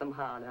only makes them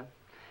harder.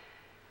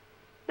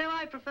 No,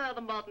 I prefer the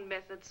modern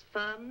methods,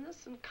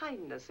 firmness and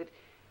kindness.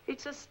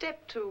 It's a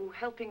step to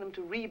helping them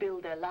to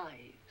rebuild their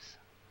lives.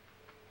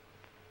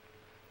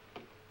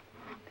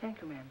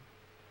 Thank you, ma'am.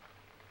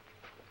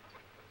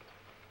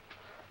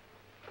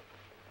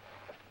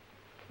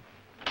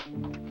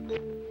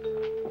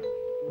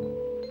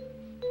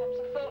 Perhaps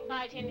a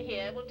fortnight in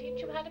here will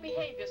teach you how to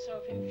behave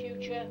yourself in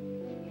future.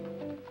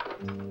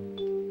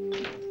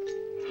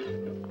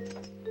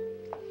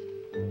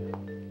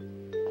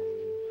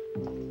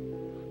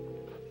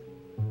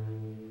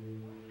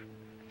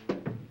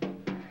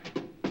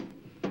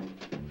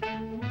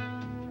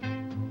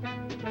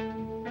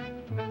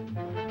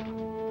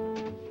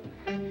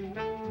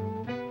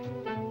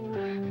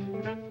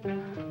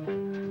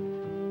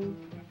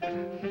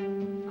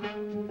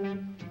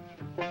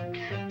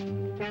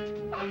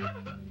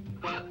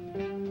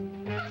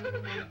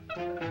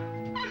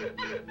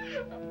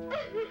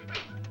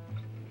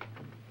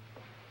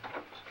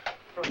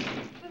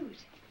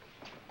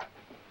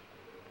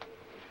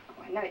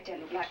 No, it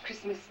don't look like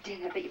Christmas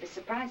dinner, but you'll be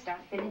surprised how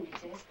filling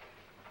it is.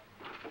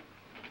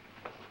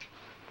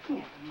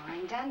 Never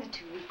mind, Anne, the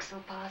 2 weeks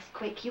will pass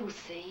quick, you'll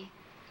see.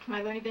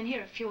 I've only been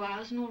here a few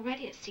hours, and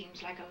already it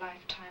seems like a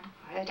lifetime.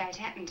 I heard how it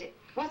happened. It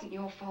wasn't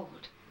your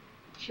fault.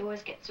 She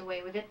always gets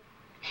away with it.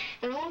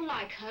 They're all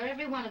like her,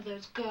 every one of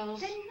those girls.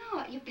 They're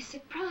not. You'd be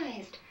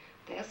surprised.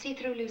 They'll see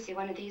through Lucy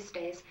one of these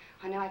days.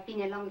 I know I've been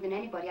here longer than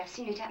anybody. I've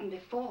seen it happen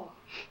before.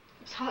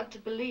 It's hard to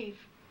believe.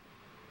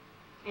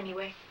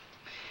 Anyway,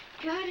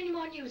 have you heard any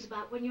more news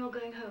about when you're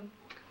going home?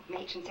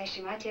 Matron says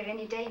she might hear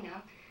any day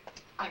now.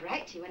 I'll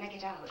write to you when I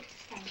get out.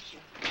 Thank you.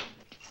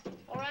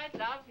 All right,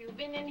 love, you've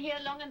been in here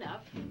long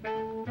enough.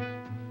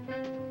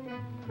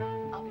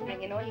 I'll be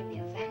bringing all your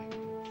meals then.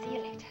 See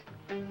you later.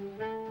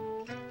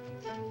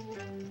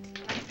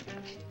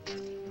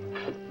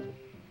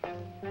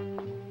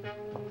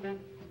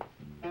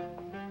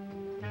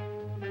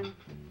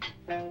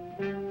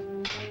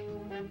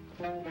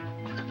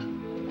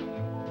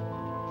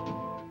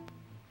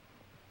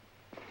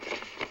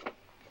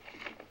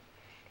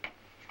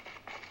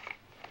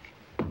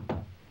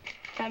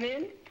 Come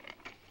in.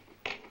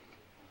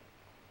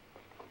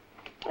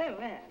 Oh,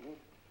 Anne.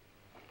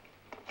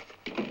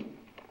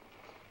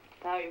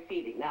 How are you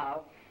feeling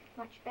now?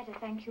 Much better,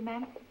 thank you,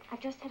 ma'am.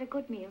 I've just had a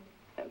good meal.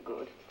 Oh,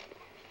 good.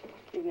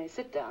 You may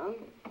sit down.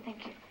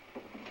 Thank you.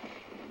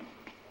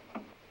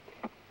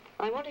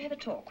 I want to have a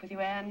talk with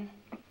you, Anne.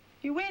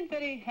 You weren't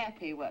very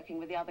happy working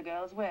with the other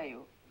girls, were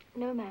you?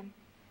 No, ma'am.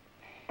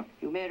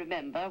 You may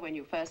remember when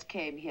you first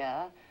came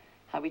here,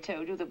 how we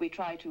told you that we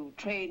try to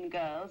train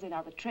girls in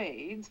other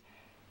trades,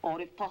 or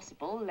if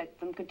possible, let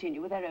them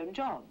continue with their own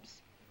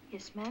jobs.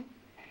 Yes, ma'am.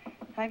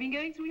 I've been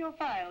going through your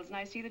files, and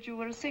I see that you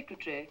were a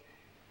secretary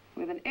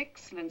with an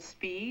excellent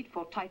speed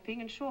for typing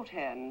and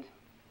shorthand.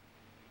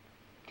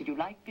 Did you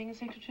like being a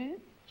secretary?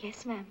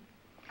 Yes, ma'am.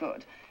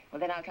 Good. Well,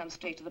 then I'll come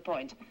straight to the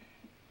point.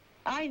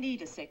 I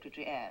need a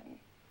secretary, Anne.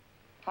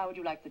 How would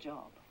you like the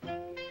job?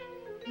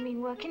 You mean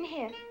working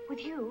here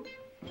with you?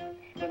 Well,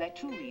 there are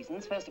 2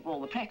 reasons. First of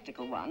all, the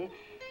practical one.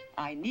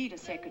 I need a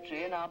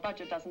secretary, and our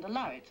budget doesn't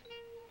allow it.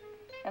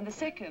 And the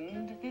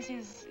second, this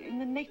is in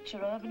the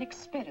nature of an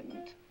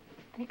experiment.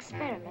 An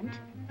experiment?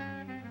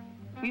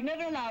 We've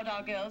never allowed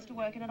our girls to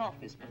work in an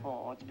office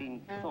before. It's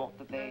been thought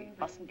that they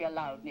mustn't be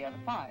allowed near the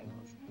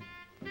files.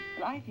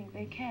 But I think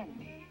they can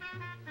be.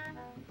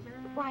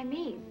 But why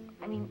me?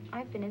 I mean,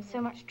 I've been in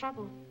so much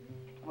trouble.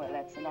 Well,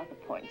 that's another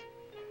point.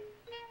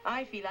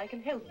 I feel I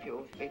can help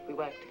you if we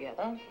work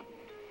together.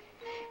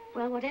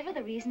 Well, whatever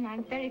the reason,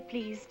 I'm very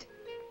pleased.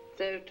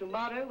 So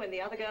tomorrow, when the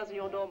other girls in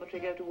your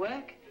dormitory go to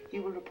work,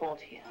 you will report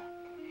here.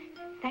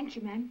 Thank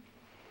you, ma'am.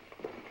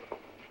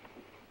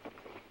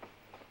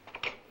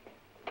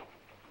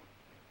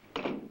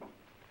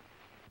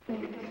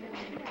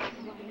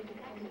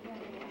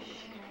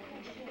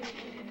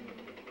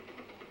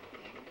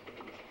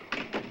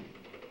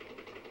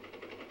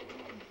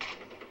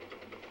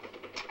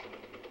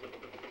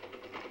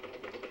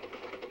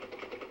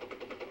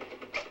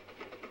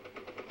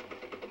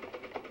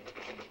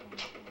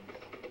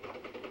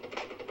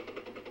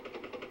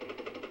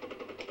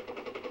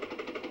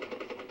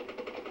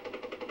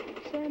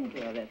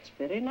 Sandra, that's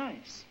very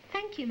nice.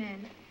 Thank you,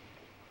 ma'am.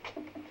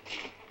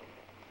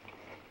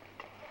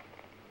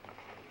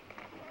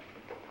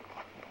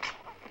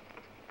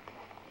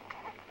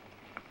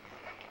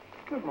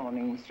 Good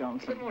morning, Miss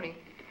Johnson. Good morning.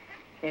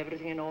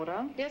 Everything in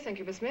order? Yes, thank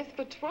you, Miss Smith,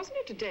 but wasn't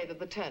it today that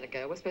the Turner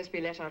girl was supposed to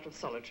be let out of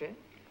solitary?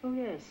 Oh,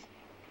 yes.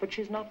 But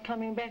she's not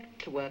coming back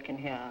to work in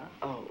here.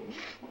 Oh?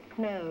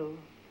 No.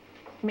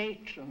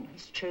 Matron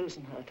has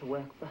chosen her to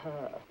work for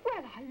her.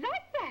 Well, I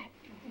like that.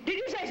 Did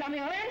you say something,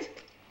 Owens?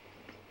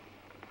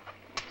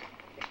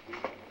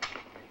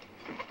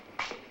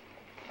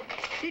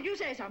 Did you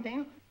say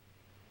something?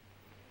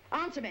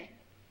 Answer me.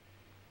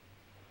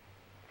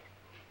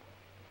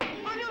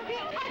 Oh, no, Bill,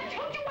 I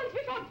told you once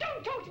before,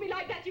 don't talk to me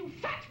like that, you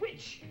fat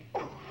witch!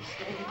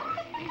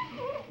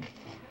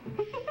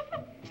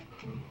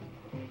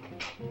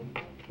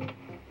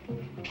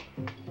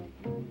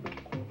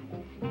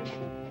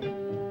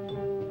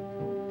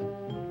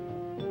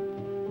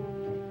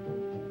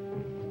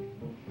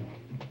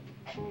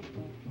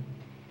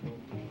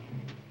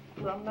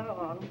 From now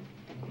on,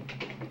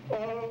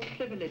 all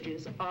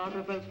privileges are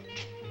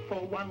revoked for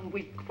 1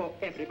 week for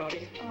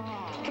everybody.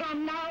 Oh.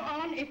 From now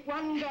on, if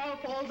one girl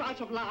falls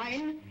out of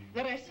line,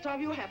 the rest of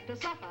you have to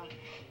suffer.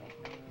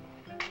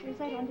 Is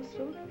that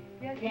understood?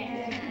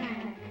 Yes.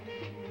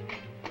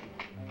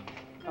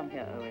 Come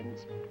here,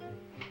 Owens.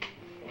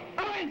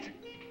 Owens!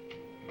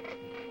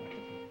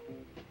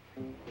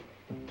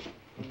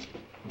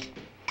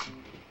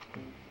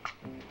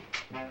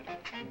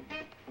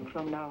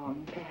 From now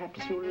on,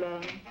 perhaps you'll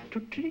learn to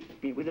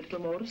treat me with a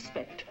little more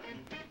respect.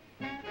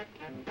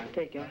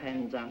 Take your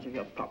hands out of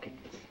your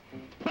pockets.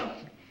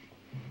 Both!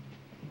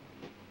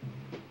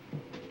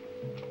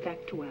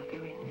 Back to work,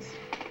 Owens.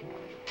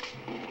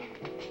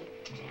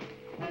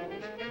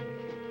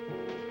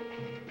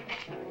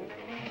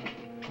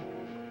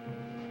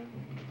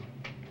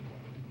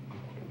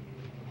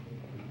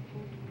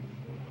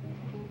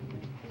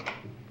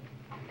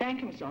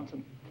 Thank you, Miss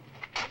Johnson.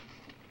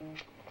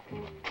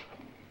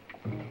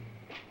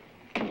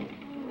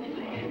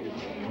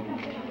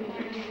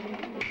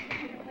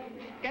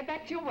 Get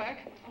back to your work.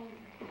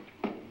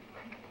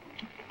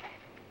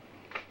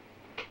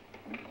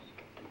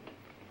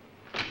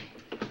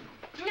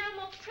 No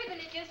more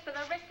privileges for the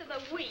rest of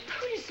the week.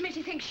 Who does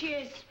Smitty think she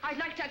is? I'd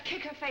like to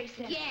kick her face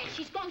in. Yeah,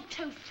 she's gone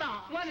too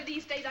far. One of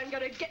these days I'm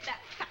going to get that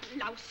fat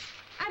louse.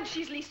 And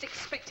she's least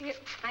expecting it.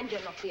 And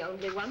you're not the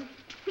only one.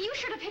 Well, you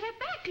should have hit her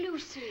back,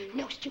 Lucy.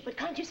 No, stupid.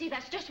 Can't you see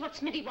that's just what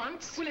Smitty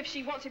wants? Well, if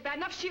she wants it bad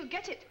enough, she'll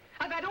get it.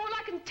 I've had all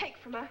I can take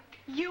from her.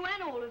 You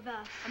and all of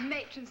us. A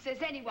matron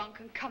says anyone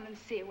can come and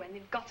see her when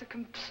they've got a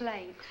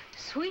complaint.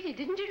 Sweetie,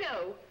 didn't you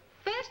know?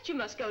 First you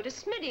must go to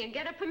Smitty and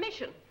get her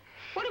permission.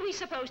 What are we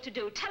supposed to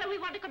do? Tell her we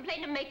want to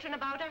complain to Matron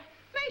about her?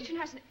 Matron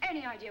hasn't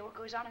any idea what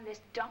goes on in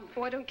this dump.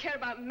 Oh, I don't care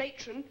about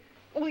Matron.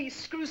 All these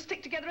screws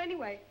stick together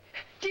anyway.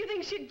 Do you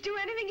think she'd do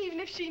anything even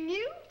if she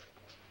knew?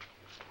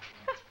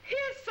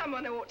 Here's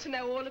someone who ought to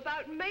know all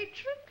about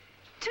Matron.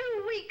 2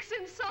 weeks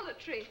in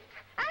solitary.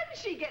 And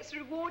she gets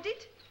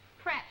rewarded.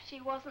 Perhaps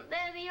she wasn't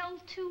there the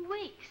old 2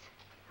 weeks.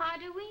 How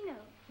do we know?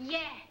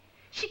 Yeah,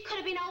 she could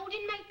have been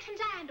holding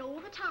Matron's hand all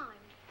the time.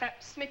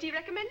 Perhaps Smitty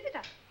recommended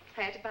her.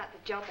 Heard about the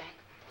job, Anne.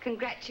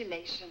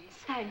 Congratulations.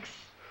 Thanks.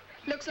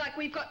 Looks like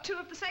we've got 2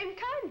 of the same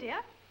kind,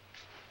 dear.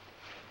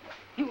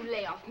 You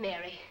lay off,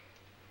 Mary.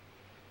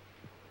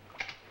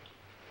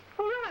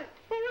 All right,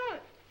 all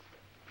right.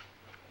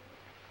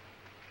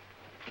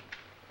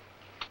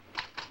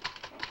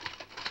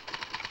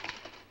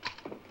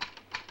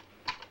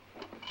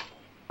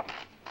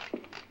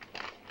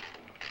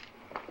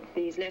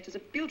 These letters are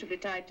beautifully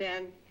typed,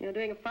 Anne. You're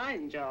doing a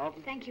fine job.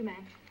 Thank you,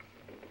 ma'am.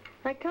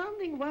 I can't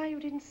think why you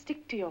didn't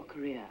stick to your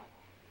career.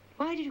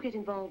 Why did you get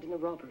involved in the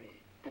robbery?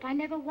 But I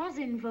never was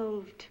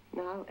involved.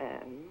 Now,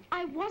 Anne.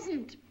 I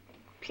wasn't.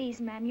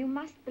 Please, ma'am, you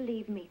must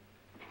believe me.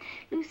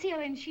 Lucy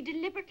Owen, she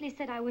deliberately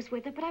said I was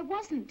with her, but I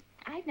wasn't.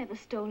 I've never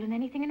stolen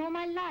anything in all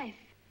my life.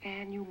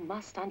 Anne, you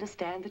must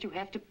understand that you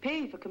have to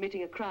pay for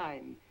committing a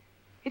crime.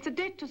 It's a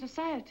debt to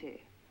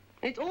society.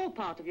 It's all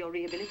part of your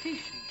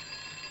rehabilitation.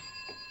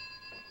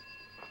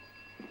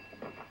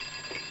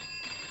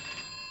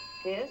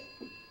 Yes?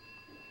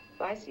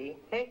 I see.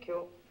 Thank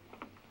you.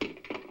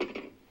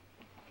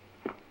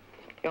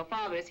 Your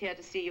father is here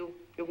to see you.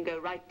 You can go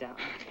right down.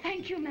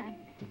 Thank you, ma'am.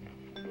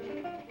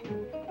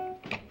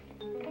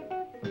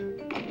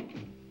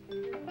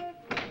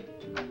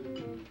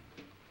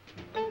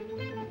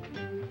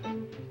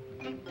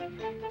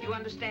 You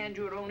understand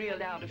you're only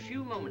allowed a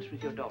few moments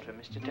with your daughter,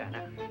 Mr.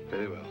 Turner.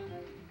 Very well.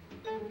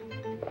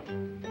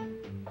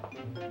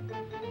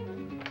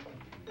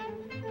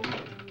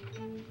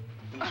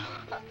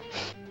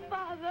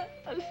 Father.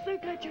 I'm so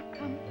glad you've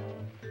come.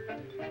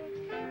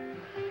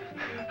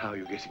 How are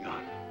you getting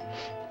on?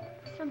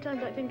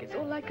 Sometimes I think it's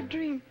all like a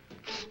dream.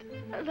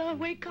 And then I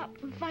wake up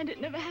and find it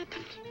never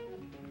happened.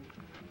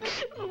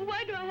 Oh,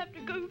 why do I have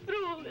to go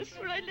through all this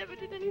where I never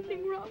did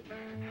anything wrong?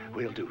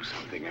 We'll do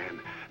something, Anne.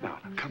 Now,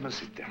 come and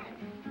sit down.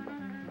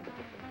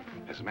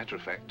 As a matter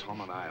of fact,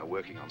 Tom and I are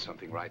working on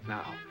something right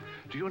now.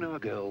 Do you know a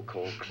girl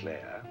called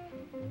Claire?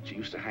 She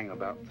used to hang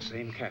about the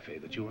same cafe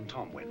that you and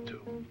Tom went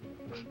to.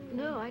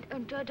 No, I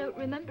don't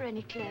remember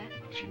any Claire.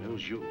 She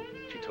knows you.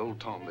 She told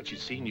Tom that she'd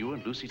seen you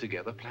and Lucy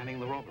together planning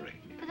the robbery.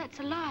 But that's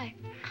a lie.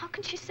 How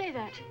can she say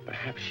that?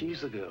 Perhaps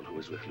she's the girl who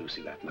was with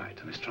Lucy that night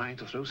and is trying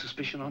to throw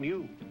suspicion on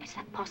you. Is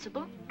that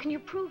possible? Can you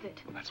prove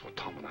it? Well, that's what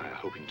Tom and I are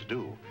hoping to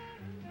do.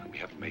 And we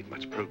haven't made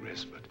much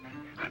progress, but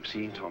I'm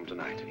seeing Tom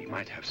tonight and he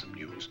might have some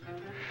news.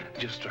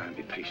 Just try and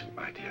be patient,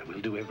 my dear.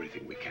 We'll do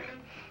everything we can.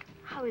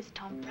 How is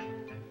Tom?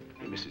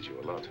 He misses you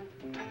a lot.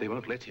 They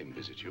won't let him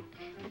visit you.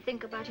 I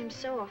think about him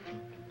so often.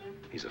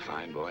 He's a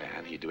fine boy,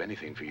 Anne. He'd do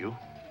anything for you.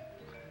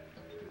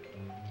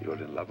 You're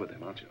in love with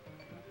him, aren't you?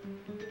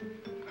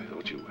 I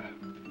thought you were.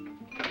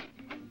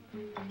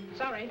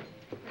 Sorry,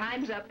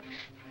 time's up.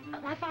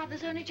 My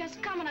father's only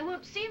just come and I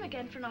won't see him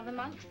again for another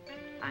month.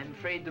 I'm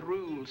afraid the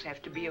rules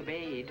have to be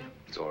obeyed.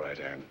 It's all right,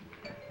 Anne.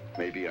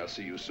 Maybe I'll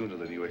see you sooner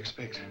than you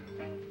expect.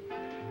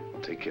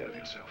 Well, take care of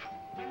yourself.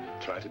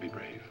 Try to be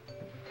brave.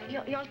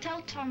 You'll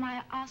tell Tom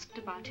I asked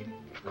about him.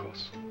 Of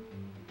course.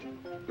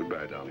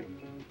 Goodbye,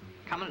 darling.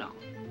 Come along.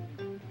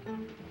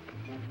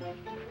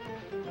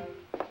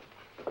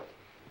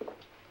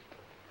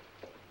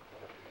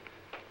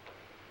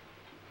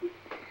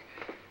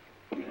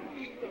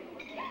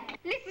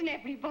 Listen,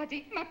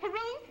 everybody. My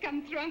parole's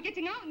come through. I'm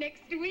getting out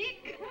next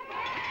week.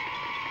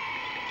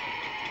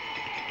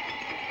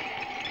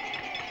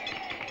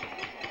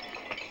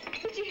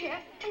 Did you hear?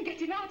 I'm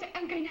getting out.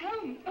 I'm going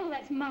home. Oh,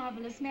 that's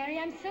marvelous, Mary.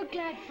 I'm so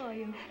glad for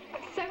you.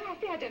 I'm so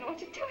happy. I don't know what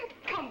to do.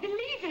 I can't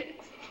believe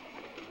it.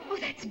 Oh,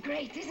 that's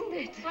great, isn't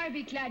it? I'd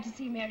be glad to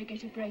see Mary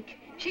get a break.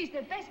 She's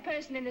the best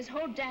person in this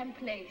whole damn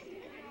place.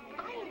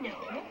 I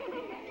know.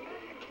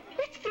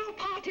 Let's throw a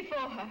party for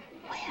her.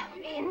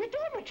 Well, in the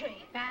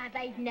dormitory. Ah,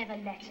 they'd never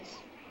let us.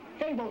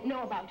 They won't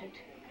know about it.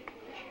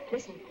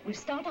 Listen, we'll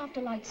start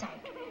after lights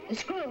out. The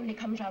screw only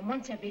comes round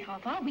once every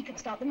half hour. We can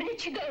start the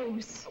minute she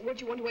goes. What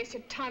do you want to waste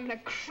your time on a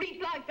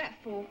creep like that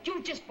for?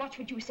 You just watch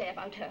what you say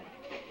about her.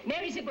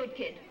 Mary's a good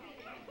kid.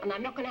 And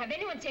I'm not going to have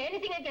anyone say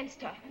anything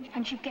against her.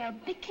 And she'll get a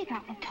big kick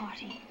out of the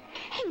party.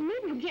 Hey,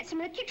 maybe we'll get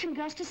some of the kitchen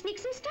girls to sneak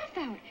some stuff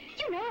out.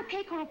 You know, a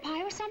cake or a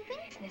pie or something.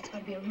 And it's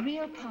going to be a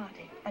real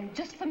party. And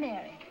just for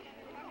Mary.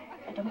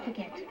 And don't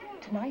forget,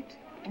 tonight,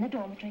 in the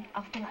dormitory,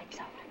 after lights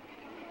out.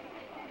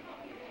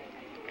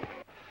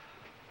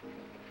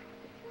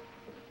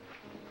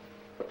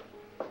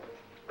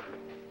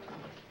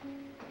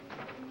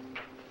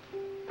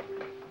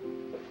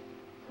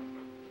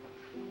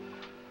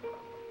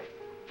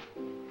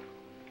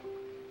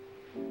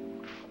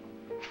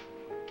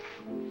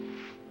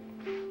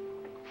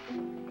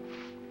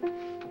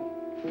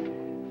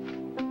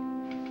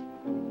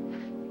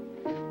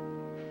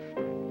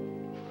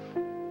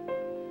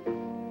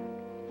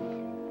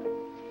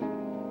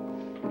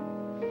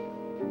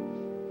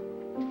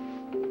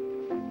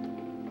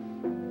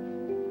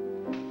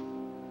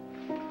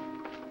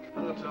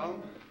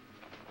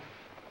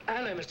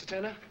 Hello, Mr.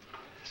 Turner.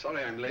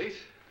 Sorry I'm late.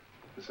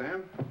 Miss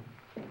Anne?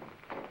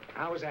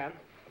 How was Anne?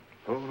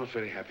 Oh, not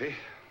very happy.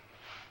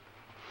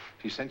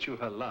 She sent you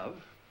her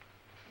love.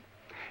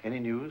 Any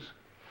news?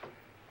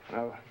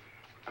 Well,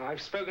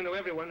 I've spoken to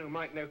everyone who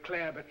might know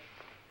Claire, but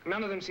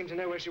none of them seem to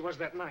know where she was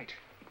that night.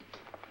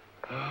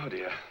 Oh,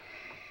 dear.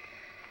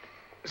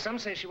 Some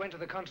say she went to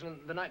the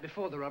continent the night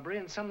before the robbery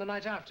and some the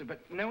night after, but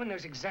no one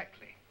knows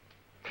exactly.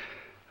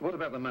 What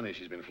about the money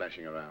she's been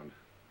flashing around?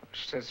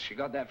 She says she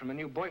got that from a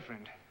new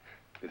boyfriend.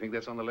 You think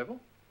that's on the level?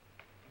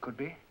 Could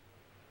be.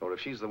 Or if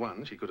she's the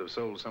one, she could have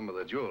sold some of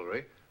the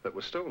jewelry that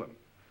was stolen.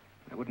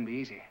 It wouldn't be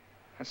easy.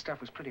 That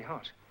stuff was pretty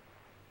hot.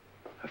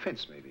 A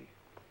fence, maybe.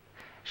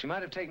 She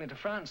might have taken it to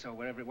France or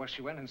wherever it was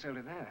she went and sold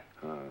it there.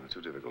 Ah,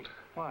 too difficult.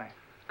 Why?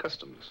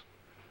 Customs.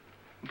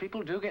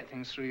 People do get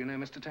things through, you know,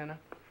 Mr. Turner.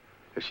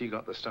 If she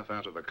got the stuff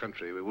out of the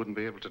country, we wouldn't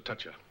be able to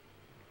touch her.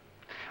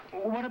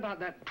 What about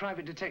that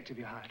private detective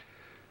you hired?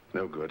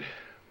 No good.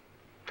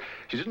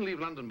 She didn't leave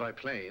London by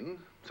plane,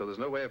 so there's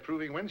no way of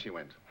proving when she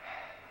went.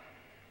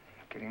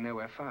 Getting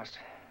nowhere fast.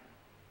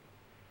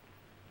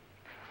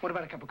 What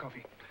about a cup of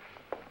coffee?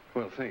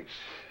 Well, thanks.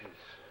 Yes.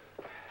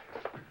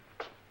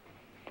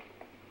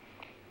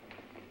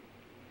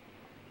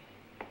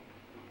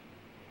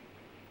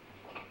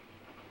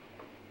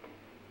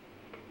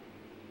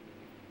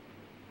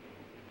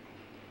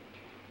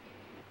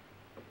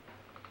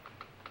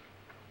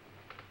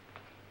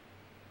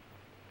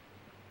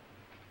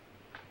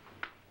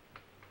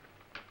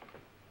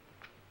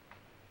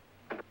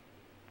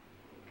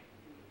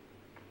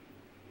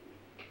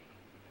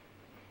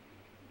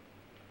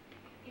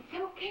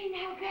 Okay,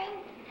 now,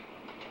 girl.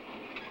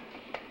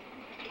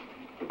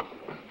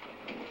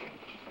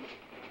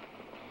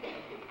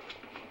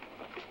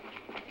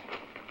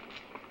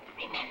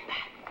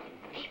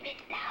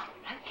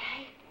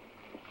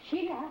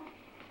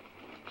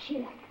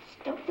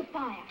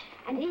 fire.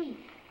 And he...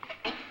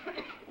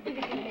 Give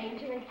it an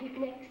angel and keep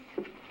next.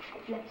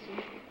 That's you.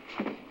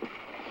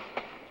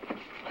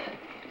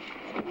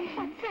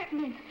 What's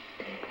happening?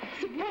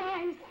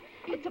 Surprise!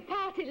 It's a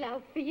party,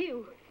 love, for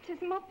you. It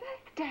is my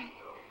birthday.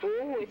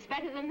 Oh, it's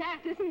better than that,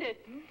 isn't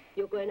it?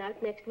 You're going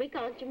out next week,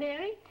 aren't you,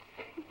 Mary?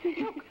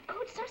 Look,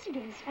 cold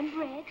sausages and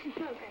bread.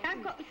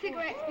 I've got the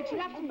cigarettes, but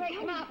you'll have to break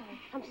them up.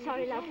 I'm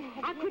sorry, love.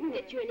 I couldn't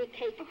get you any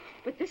cake,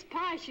 but this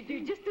pie should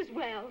do just as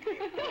well.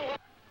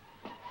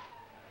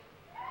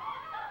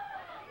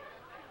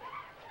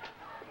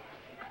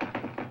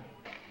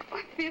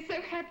 I feel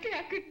so happy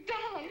I could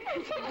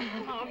dance.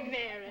 Oh,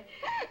 Mary.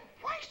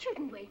 Why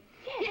shouldn't we?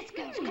 Yes,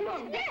 girls, come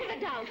on. Let's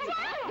get down. Come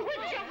on.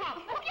 Put your hop.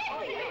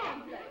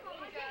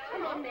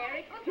 Come on,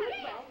 Mary. Do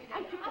it well.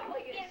 And to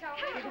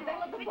the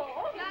bell of the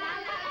ball.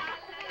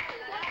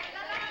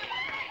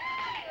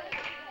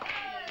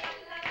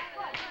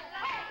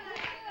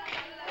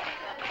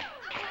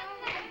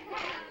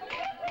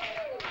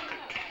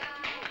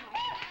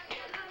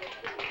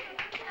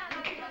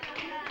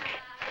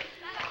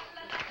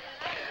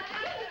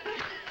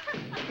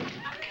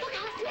 Look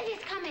how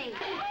Smitty's coming.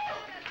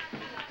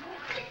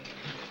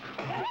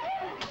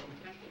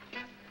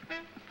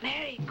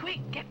 Mary, quick,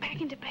 get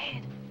back into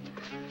bed.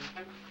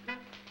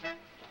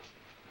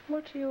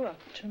 What are you up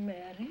to,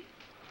 Mary?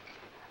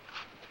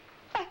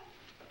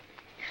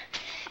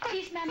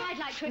 Please, ma'am, I'd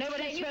like to explain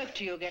Nobody spoke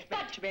to you. Get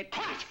back to bed,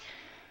 please.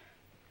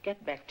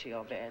 Get back to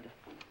your bed.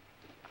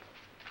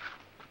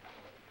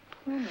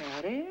 Oh,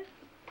 Mary.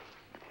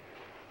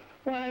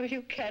 Why were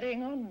you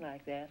carrying on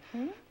like that,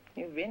 hmm?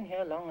 You've been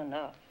here long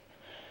enough.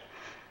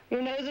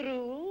 You know the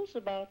rules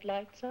about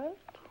lights out?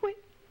 We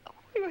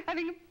were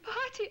having a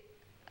party.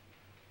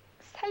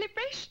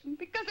 Celebration,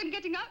 because I'm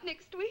getting out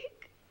next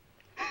week.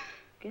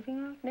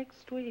 Getting out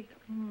next week?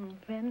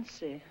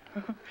 Fancy.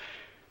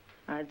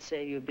 I'd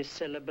say you'd be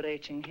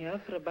celebrating here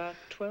for about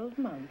 12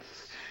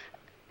 months.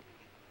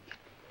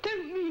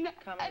 Don't mean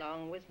Come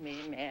along with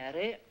me,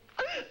 Mary.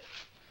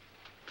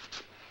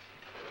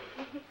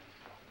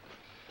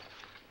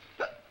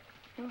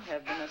 You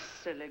have been a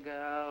silly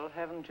girl,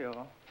 haven't you?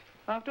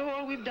 After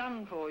all we've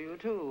done for you,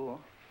 too.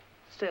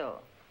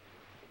 Still,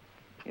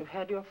 you've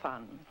had your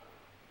fun.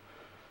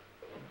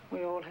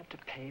 We all have to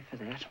pay for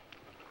that.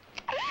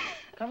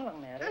 Come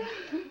along, Mary.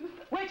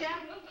 Waiter!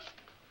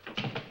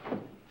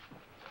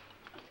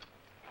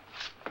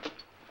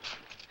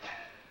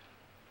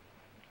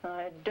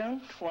 I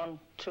don't want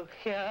to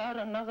hear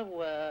another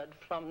word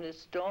from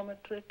this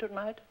dormitory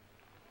tonight.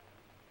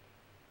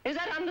 Is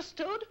that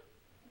understood?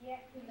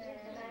 Yes, ma'am.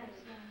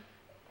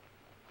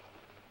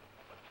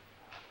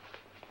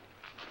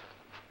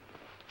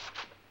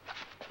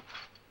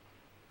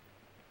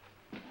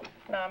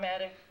 Now,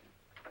 Mary.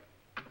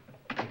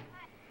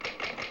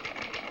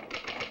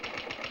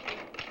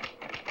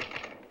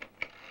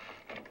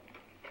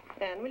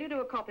 Anne, will you do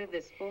a copy of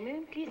this for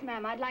me? Please,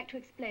 ma'am, I'd like to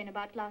explain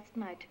about last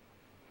night.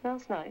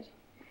 Last night?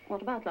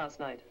 What about last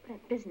night?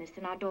 That business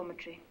in our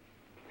dormitory.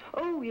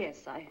 Oh,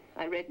 yes, I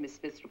read Miss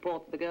Smith's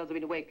report that the girls have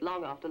been awake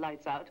long after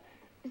lights out.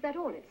 Is that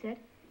all it said?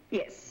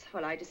 Yes.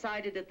 Well, I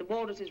decided that the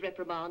wardress's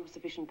reprimand was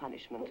sufficient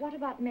punishment. But what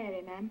about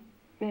Mary, ma'am?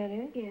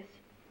 Mary? Yes.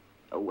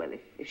 Oh, well,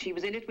 if she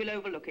was in it, we'll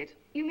overlook it.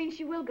 You mean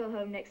she will go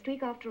home next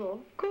week after all?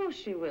 Of course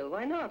she will.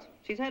 Why not?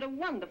 She's had a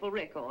wonderful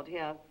record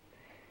here.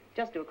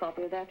 Just do a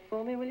copy of that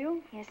for me, will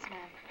you? Yes,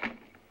 ma'am.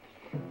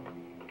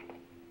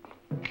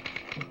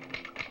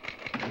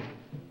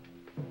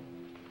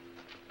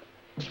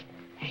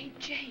 Hey,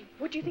 Jane,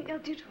 what do you think they'll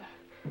do to her?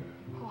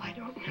 Oh, I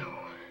don't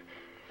know.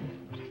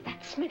 But if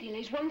that Smitty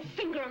lays one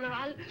finger on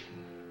her,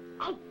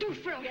 I'll do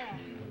for her. Yeah.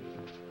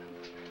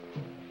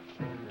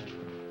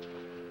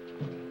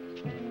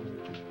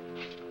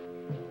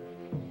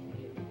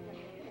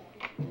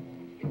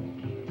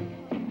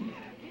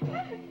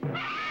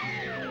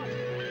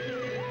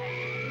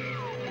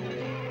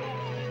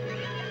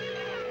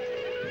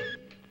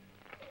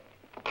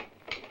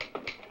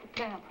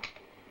 Ma'am,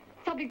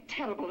 something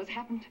terrible has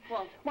happened.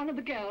 What? One of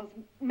the girls,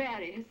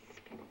 Mary, has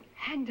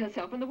hanged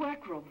herself in the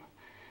workroom.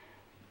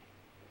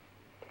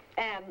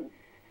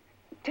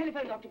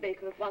 Telephone Dr.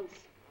 Baker at once.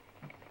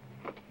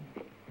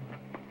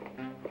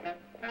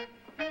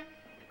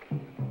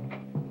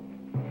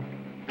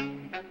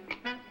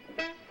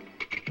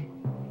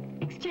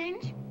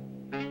 Exchange?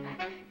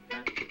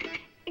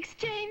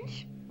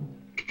 Exchange?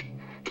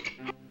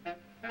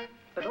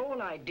 But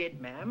all I did,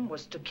 ma'am,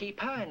 was to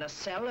keep her in a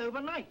cell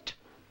overnight.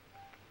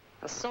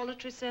 A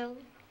solitary cell?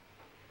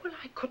 Well,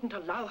 I couldn't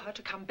allow her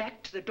to come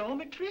back to the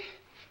dormitory.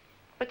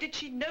 But did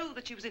she know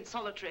that she was in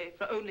solitary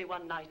for only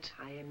one night?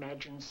 I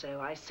imagine so.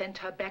 I sent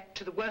her back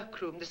to the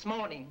workroom this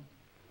morning.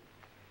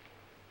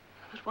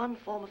 But one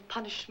form of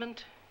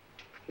punishment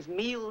is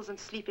meals and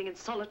sleeping in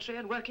solitary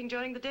and working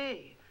during the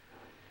day.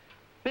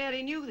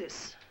 Mary knew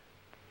this.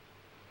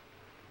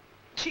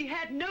 She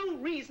had no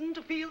reason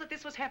to feel that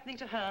this was happening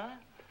to her.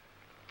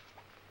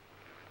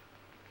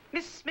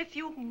 Miss Smith,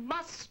 you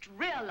must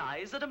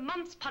realize that a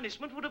month's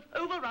punishment would have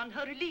overrun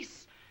her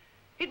release.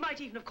 It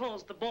might even have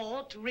caused the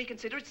board to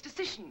reconsider its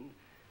decision.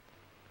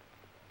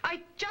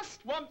 I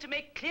just want to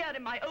make clear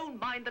in my own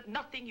mind that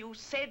nothing you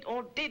said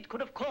or did could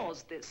have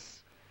caused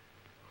this.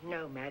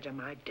 No,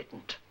 madam, I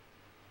didn't.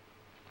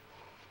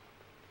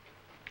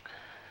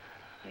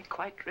 I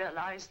quite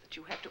realize that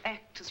you have to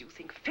act as you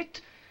think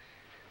fit,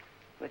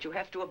 that you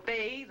have to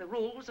obey the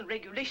rules and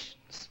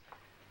regulations.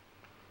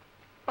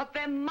 But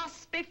there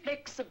must be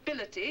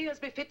flexibility as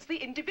befits the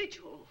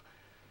individual.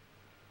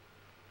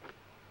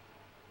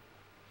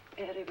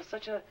 Mary was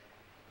such a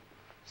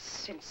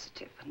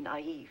sensitive and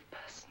naive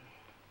person.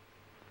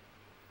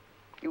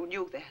 You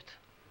knew that.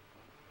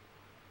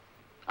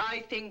 I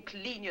think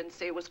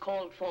leniency was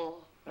called for.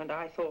 And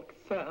I thought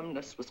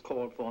firmness was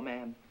called for,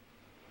 ma'am.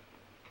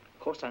 Of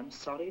course, I'm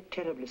sorry,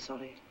 terribly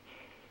sorry.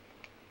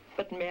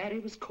 But Mary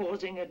was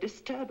causing a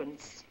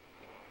disturbance.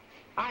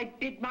 I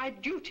did my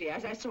duty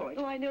as I saw it.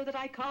 Oh, I know that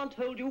I can't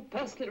hold you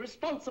personally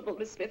responsible,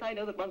 Miss Smith. I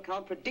know that one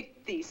can't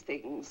predict these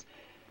things.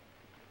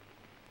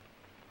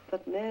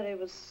 But Mary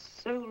was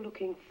so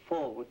looking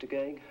forward to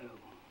going home.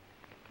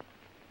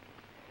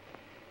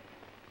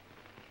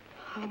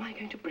 How am I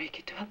going to break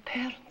it to her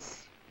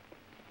parents?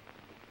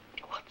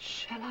 What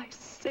shall I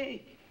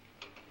say?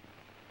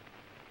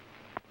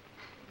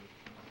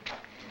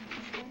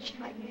 She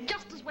might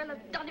just as well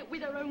have done it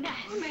with her own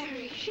hands. Oh,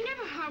 Mary, she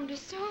never harmed a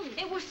soul.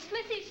 It was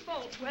Smithy's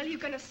fault. Well, you're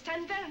going to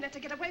stand there and let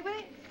her get away with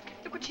it?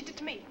 Look what she did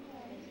to me.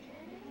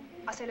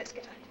 I say, let's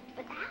get her.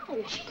 But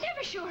how? She'd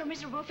never show her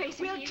miserable face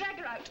We'll again. drag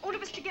her out, all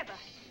of us together.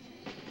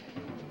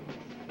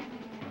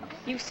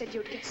 You said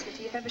you'd get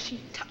Smithy if ever she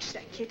touched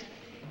that kid.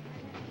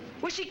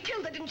 Well, she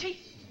killed her, didn't she?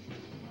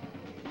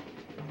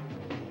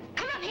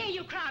 Come on here,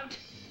 you crowd.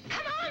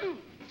 Come on!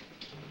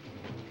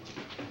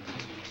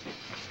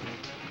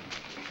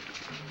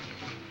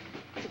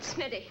 It's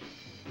Smitty.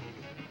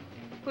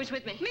 Who's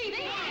with me?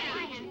 Me!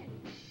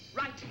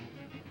 Right.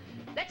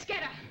 Let's get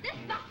her. This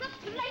bus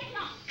is too late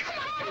now.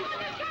 Come on!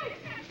 Let's go!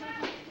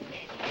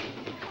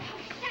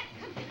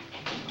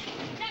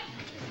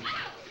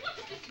 What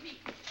does this mean?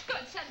 Go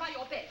and stand by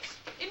your beds.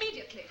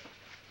 Immediately.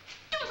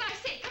 Do as I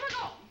say. Come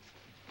along.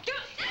 Do it.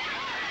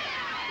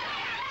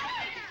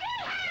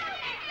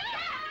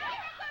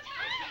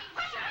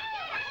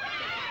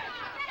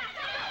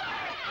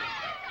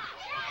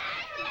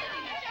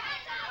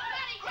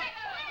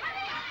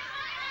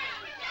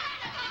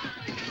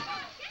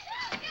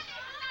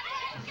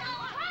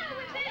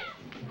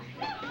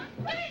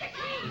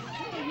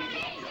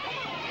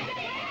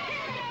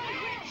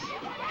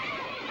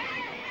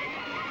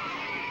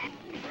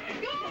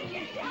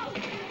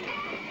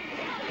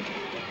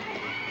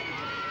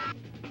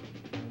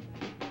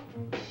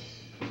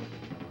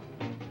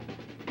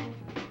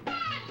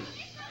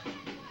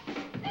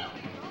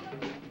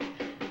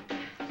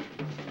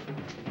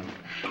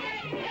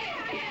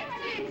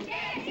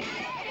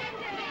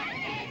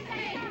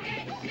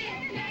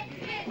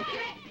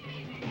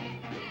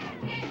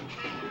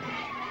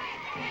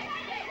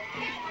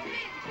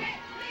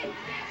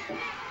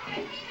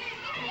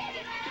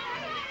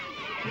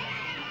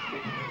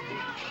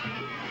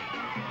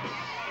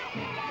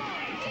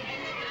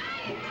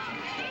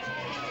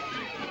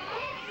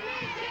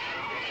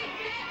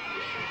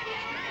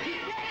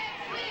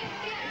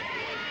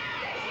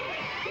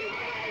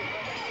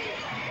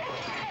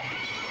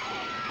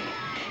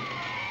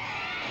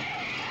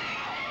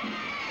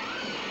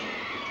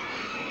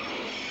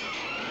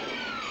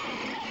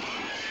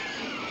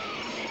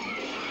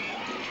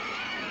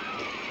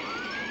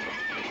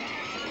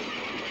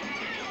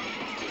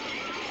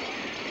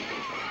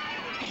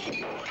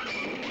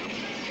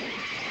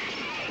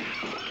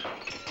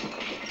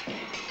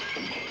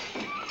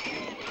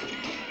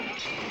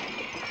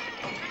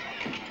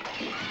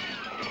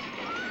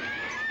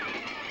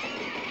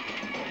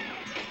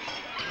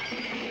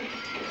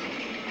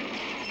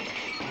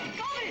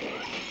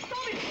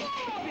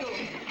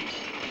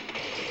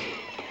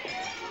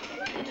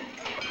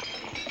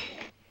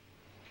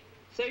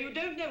 So you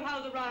don't know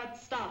how the riot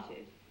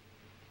started?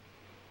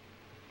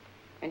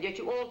 And yet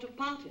you all took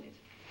part in it?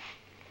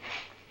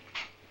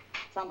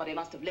 Somebody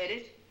must have led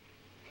it.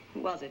 Who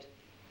was it?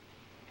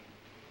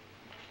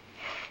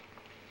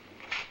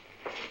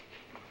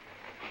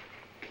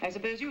 I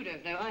suppose you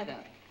don't know either.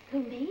 Who,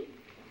 me?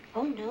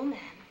 Oh, no, ma'am.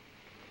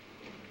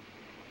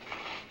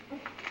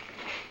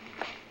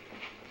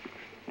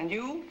 And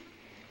you?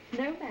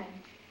 No, ma'am.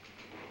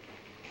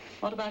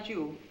 What about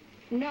you?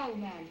 No,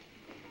 ma'am.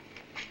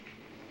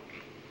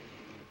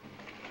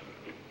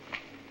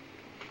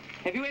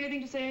 Have you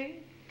anything to say?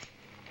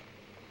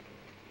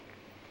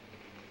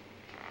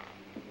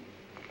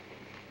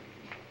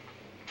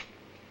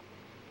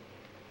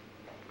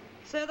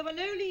 So there were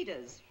no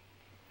leaders.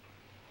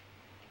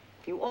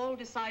 You all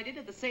decided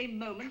at the same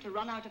moment to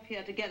run out of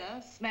here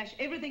together, smash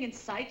everything in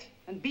sight,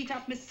 and beat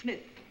up Miss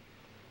Smith.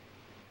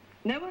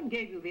 No one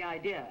gave you the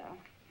idea.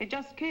 It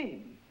just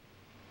came.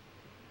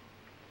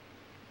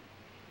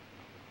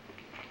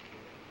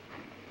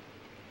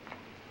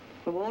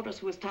 The wardress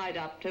who was tied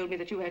up told me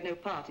that you had no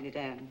part in it,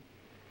 Anne.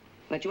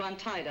 That you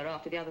untied her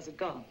after the others had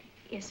gone.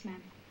 Yes,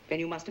 ma'am. Then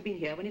you must have been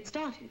here when it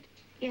started.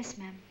 Yes,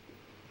 ma'am.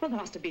 Well, there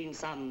must have been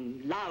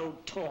some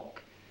loud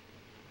talk.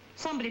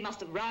 Somebody must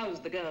have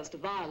roused the girls to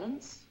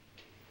violence.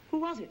 Who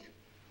was it?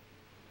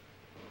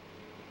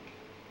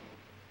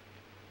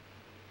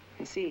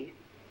 I see.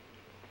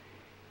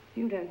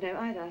 You don't know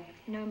either.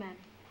 No, ma'am.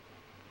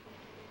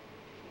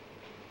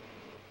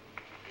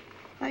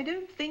 I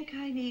don't think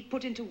I need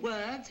put into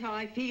words how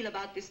I feel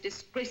about this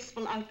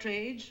disgraceful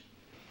outrage.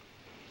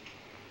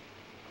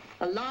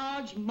 A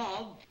large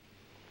mob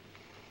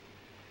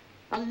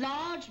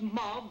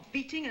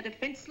beating a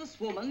defenseless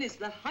woman is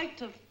the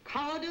height of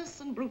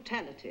cowardice and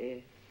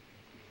brutality.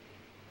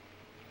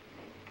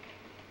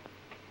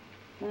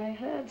 I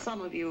heard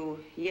some of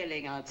you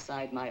yelling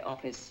outside my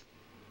office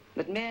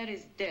that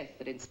Mary's death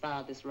had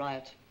inspired this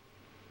riot.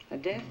 A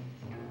death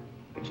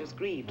which has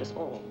grieved us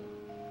all,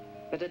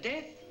 but a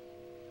death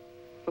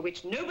for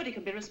which nobody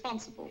can be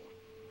responsible.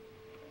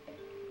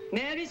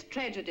 Mary's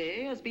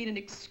tragedy has been an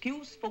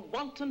excuse for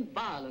wanton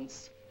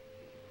violence.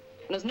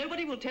 And as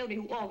nobody will tell me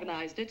who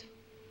organized it,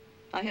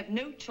 I have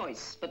no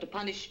choice but to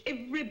punish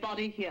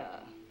everybody here.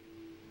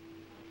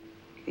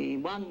 The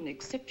one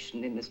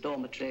exception in this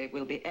dormitory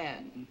will be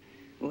Anne,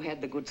 who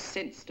had the good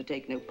sense to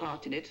take no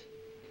part in it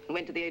and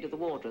went to the aid of the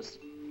wardress.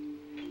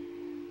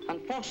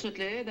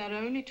 Unfortunately, there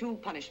are only 2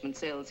 punishment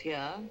cells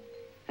here,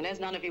 and as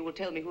none of you will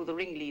tell me who the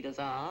ringleaders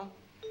are,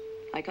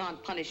 I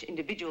can't punish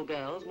individual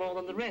girls more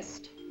than the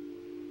rest.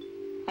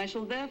 I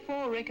shall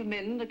therefore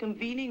recommend a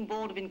convening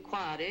board of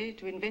inquiry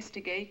to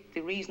investigate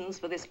the reasons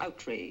for this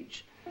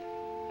outrage.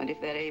 And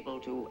if they're able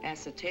to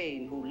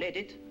ascertain who led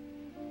it,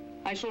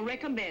 I shall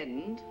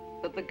recommend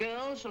that the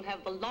girls shall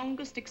have the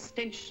longest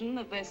extension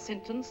of their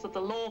sentence that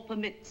the law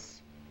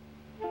permits.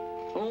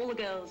 All the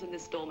girls in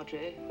this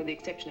dormitory, with the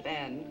exception of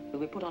Anne, will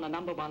be put on a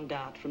number 1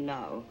 diet from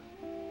now.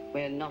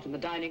 When not in the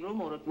dining room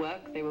or at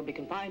work, they will be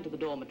confined to the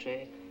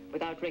dormitory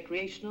without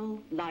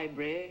recreational,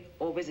 library,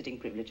 or visiting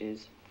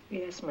privileges.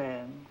 Yes,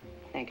 ma'am.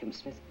 Thank you, Miss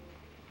Smith.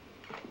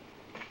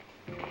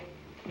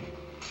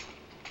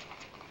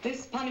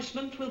 This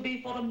punishment will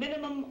be for a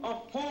minimum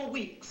of 4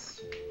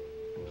 weeks,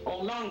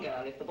 or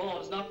longer if the board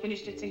has not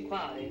finished its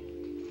inquiry.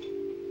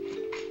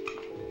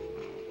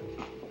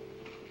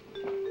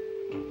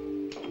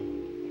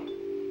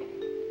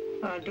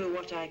 I'll do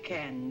what I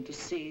can to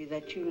see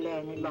that you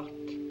learn a lot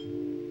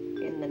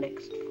in the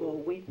next 4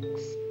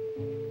 weeks.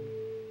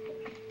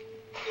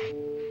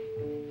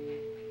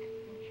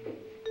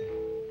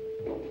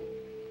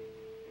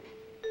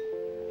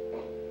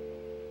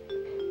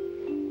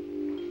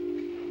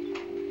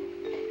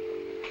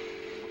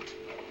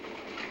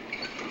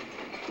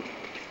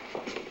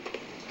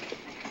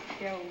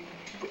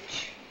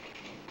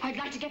 I'd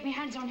like to get my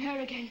hands on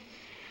her again.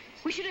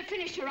 We should have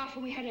finished her off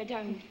when we had her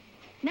down.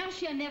 Now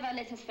she'll never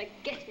let us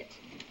forget it.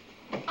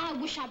 I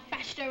wish I'd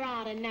bashed her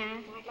harder now.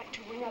 I'd like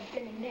to wring her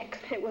blinny neck.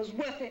 It was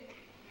worth it.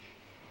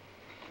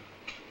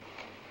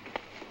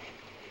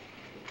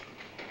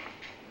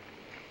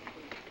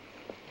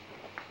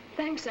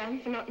 Thanks, Anne,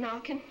 for not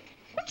knocking.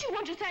 What do you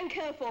want to thank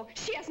her for?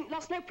 She hasn't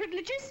lost no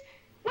privileges.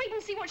 Wait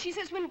and see what she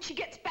says when she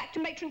gets back to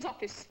matron's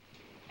office.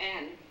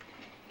 Anne?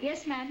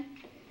 Yes, ma'am?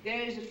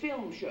 There is a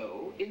film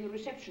show in the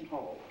reception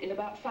hall in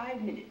about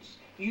 5 minutes.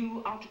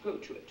 You are to go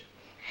to it.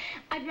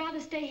 I'd rather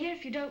stay here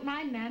if you don't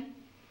mind, ma'am.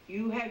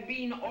 You have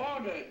been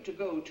ordered to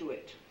go to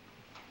it.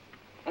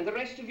 And the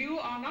rest of you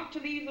are not to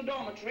leave the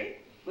dormitory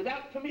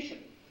without permission.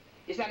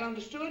 Is that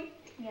understood?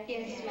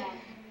 Yes, ma'am.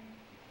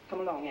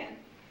 Come along, Anne.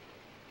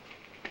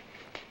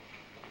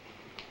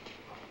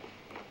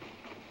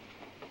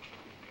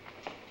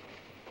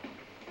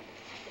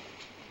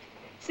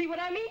 See what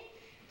I mean?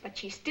 But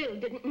she still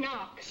didn't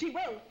knock. She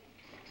will.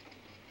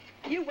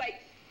 You wait.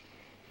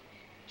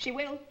 She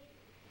will.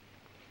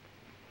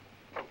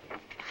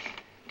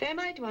 Am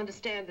I to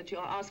understand that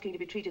you're asking to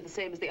be treated the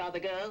same as the other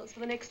girls for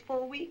the next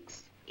 4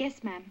 weeks?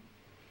 Yes, ma'am.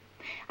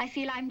 I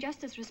feel I'm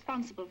just as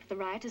responsible for the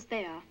riot as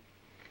they are.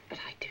 But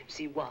I don't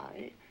see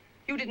why.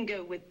 You didn't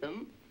go with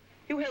them.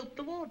 You helped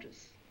the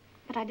wardress.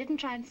 But I didn't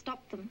try and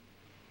stop them.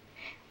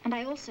 And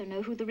I also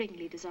know who the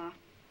ringleaders are.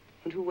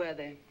 And who were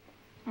they?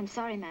 I'm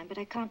sorry, ma'am, but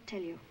I can't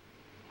tell you.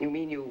 You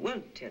mean you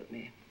won't tell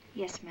me?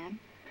 Yes, ma'am.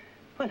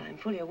 Well, I'm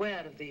fully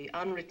aware of the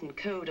unwritten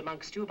code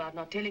amongst you about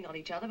not telling on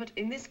each other, but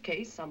in this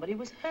case, somebody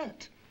was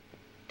hurt.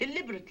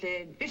 Deliberately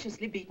and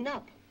viciously beaten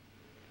up.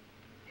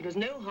 It was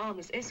no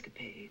harmless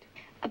escapade.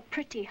 A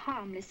pretty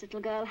harmless little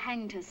girl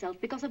hanged herself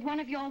because of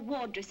one of your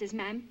wardresses,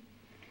 ma'am.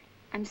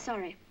 I'm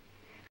sorry.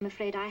 I'm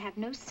afraid I have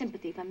no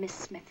sympathy for Miss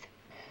Smith.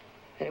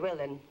 Very well,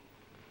 then.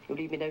 You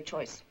leave me no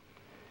choice.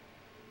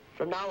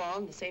 From now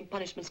on, the same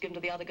punishments given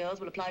to the other girls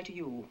will apply to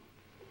you.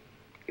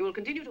 You will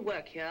continue to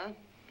work here,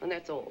 and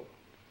that's all.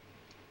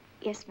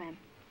 Yes, ma'am.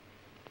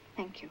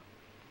 Thank you.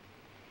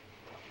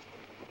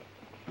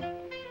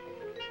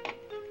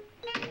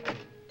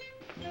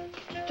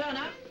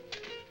 Turner.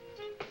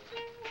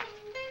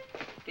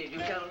 Did you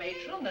tell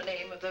matron the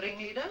name of the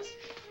ringleaders?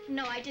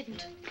 No, I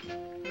didn't.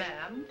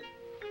 Ma'am?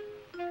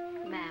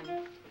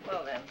 Ma'am.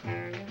 Well, then,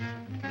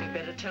 you'd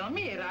better tell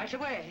me right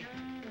away.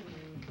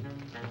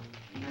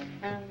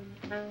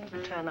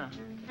 Turner,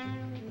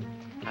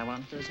 I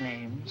want those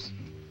names.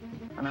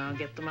 And I'll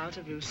get them out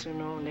of you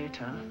sooner or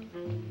later.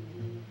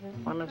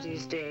 One of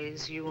these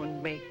days, you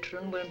and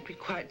matron won't be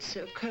quite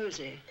so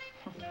cozy.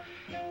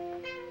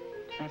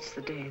 That's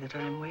the day that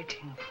I'm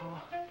waiting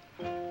for.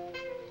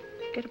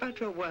 Get about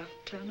your work,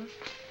 Turner.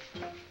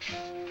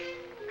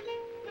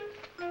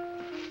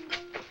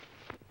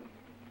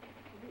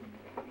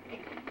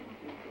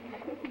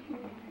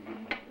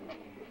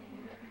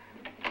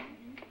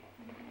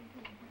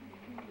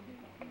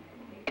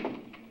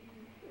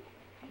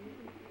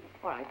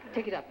 All right,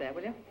 take it up there,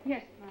 will you?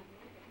 Yes,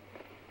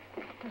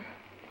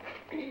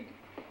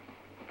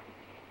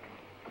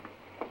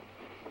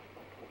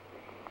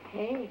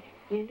 Hey,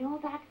 you know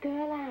that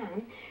girl,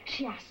 Anne?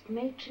 She asked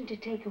matron to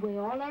take away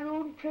all her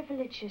own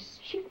privileges.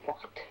 She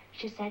what?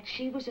 She said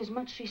she was as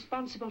much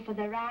responsible for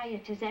the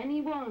riot as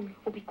anyone.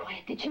 Oh, be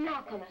quiet. Did you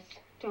knock on us?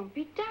 Don't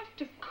be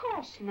daft. Of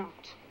course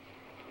not.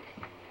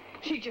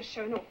 She just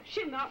shown off.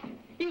 She'll not.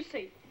 You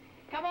see.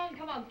 Come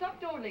on, stop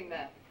dawdling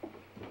there.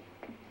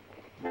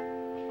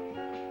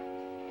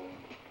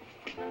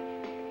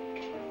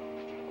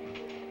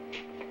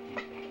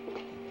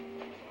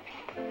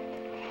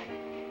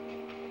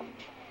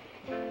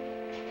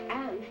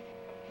 Anne,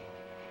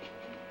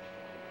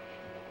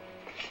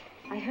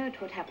 I heard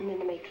what happened in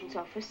the matron's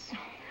office.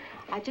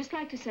 I'd just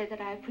like to say that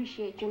I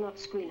appreciate you not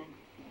squealing.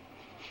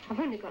 I've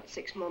only got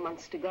 6 more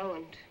months to go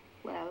and,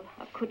 well,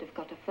 I could have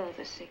got a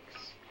further 6.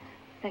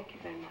 Thank you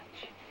very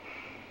much.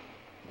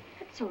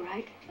 That's all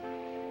right.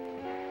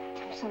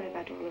 I'm sorry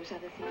about all those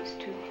other things,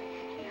 too.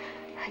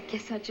 I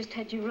guess I just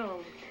had you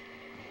wrong.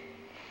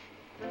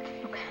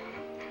 Look,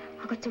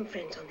 I've got some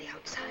friends on the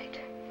outside.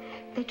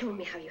 They told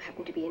me how you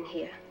happened to be in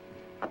here.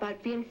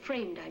 About being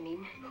framed, I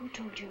mean. Who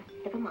told you?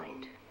 Never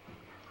mind.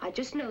 I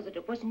just know that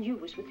it wasn't you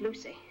who was with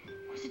Lucy.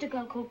 Was it a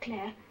girl called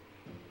Claire?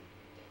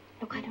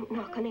 Look, I don't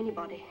knock on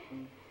anybody.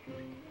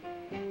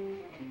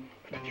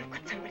 But if you've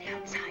got somebody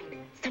outside,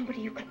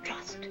 somebody you can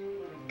trust,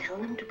 tell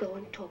them to go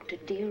and talk to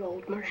dear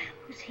old Moran.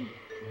 Who's he?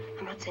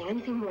 I'm not saying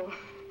anything more.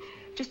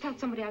 Just tell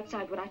somebody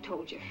outside what I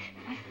told you.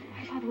 My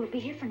father won't be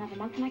here for another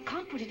month, and I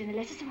can't put it in a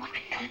letter, so I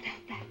can't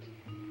have that.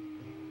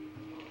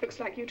 Looks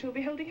like you two will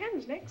be holding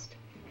hands next.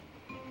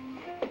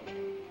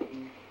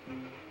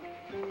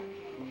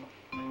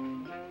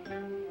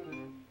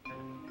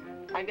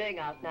 I'm going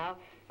out now.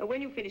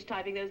 When you finish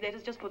typing those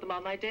letters, just put them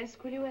on my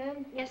desk, will you,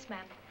 Anne? Yes,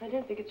 ma'am. I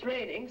don't think it's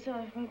raining, so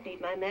I won't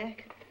need my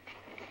Mac.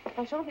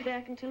 I shan't be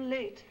back until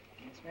late.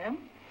 Yes, ma'am.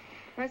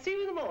 I'll see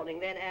you in the morning,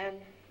 then, Anne.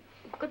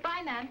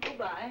 Goodbye, ma'am.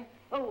 Goodbye.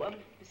 Oh,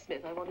 Miss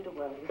Smith, I wanted a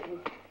word with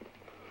you.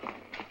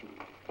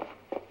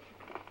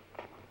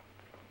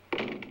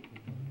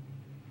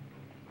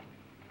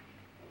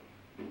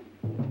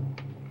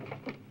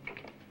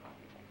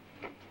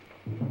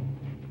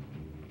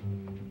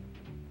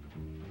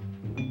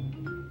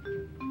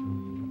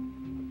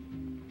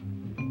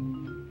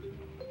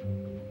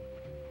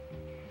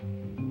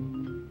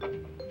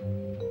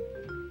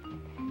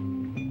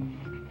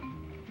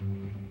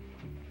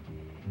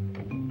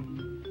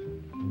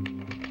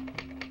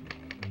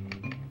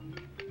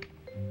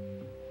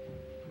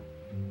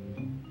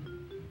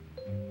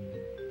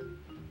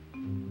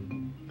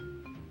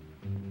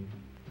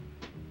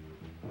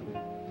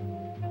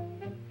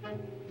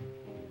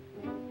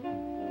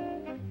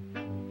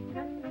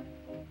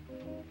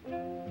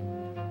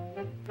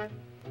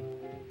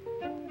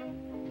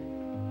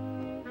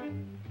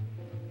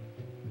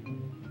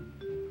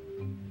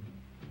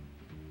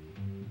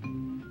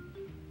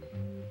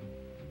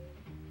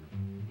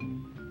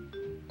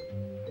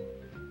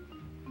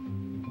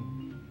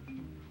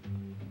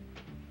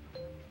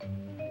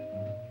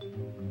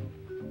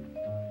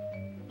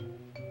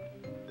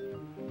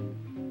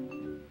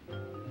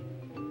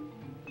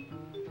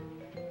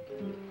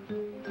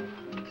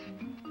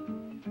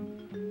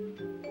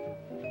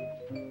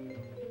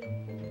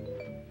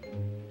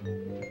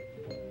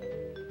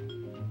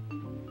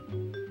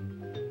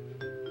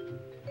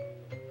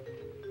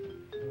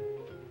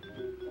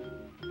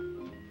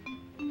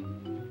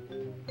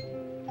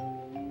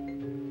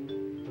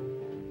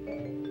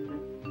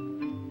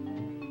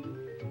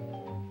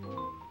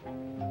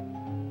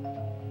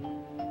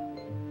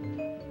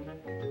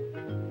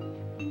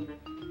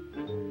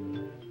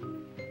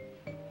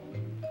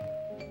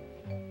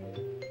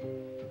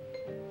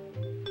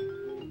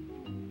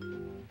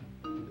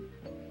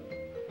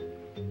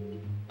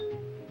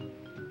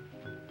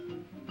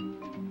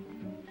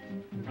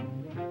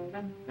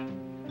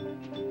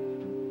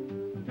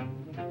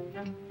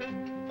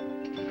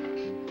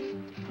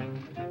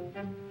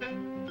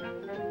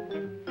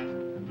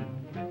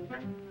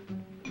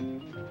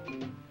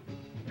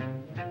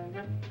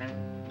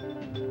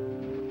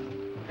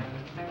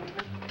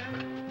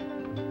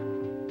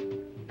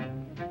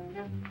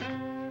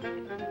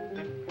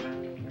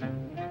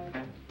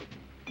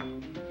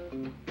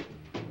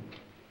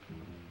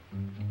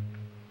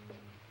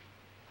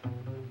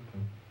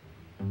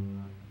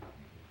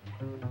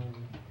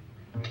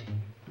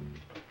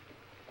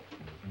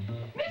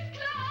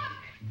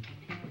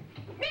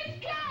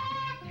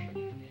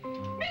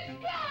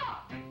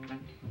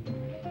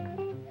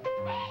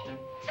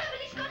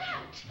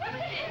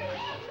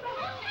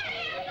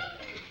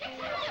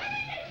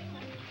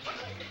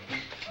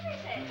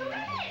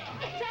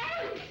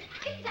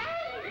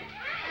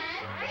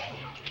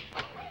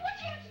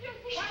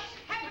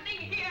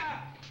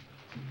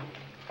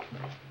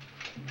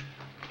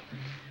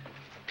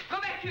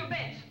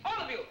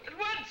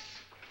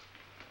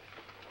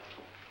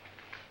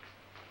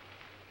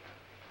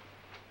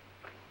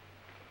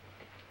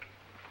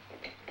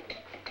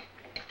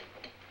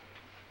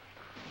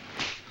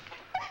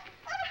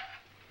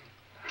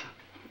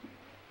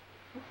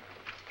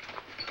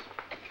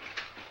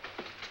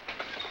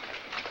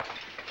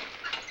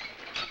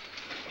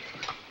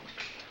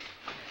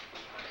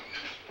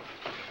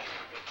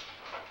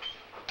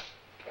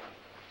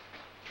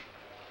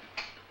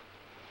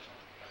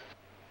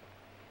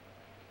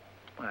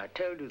 I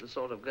told you the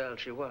sort of girl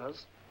she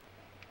was.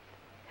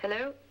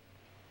 Hello?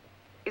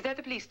 Is that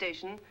the police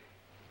station?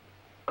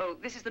 Oh,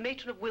 this is the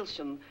matron of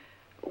Wilsham.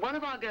 One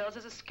of our girls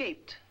has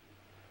escaped.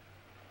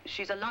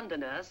 She's a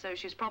Londoner, so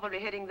she's probably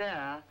heading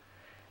there.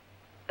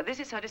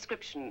 This is her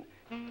description.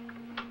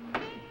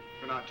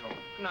 Good night, Tom.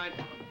 Good night.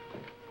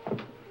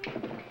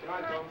 Good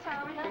night, Tom.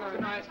 Good night.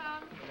 Good night,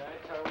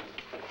 Tom.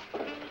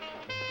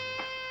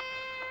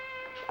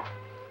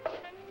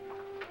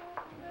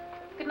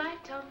 Good night,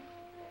 Tom.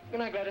 Good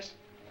night, Gladys.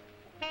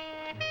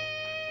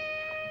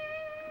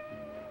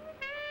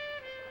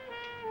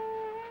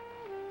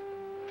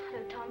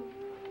 Hello, Tom.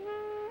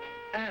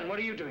 Anne, what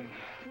are you doing?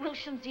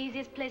 Wilsham's the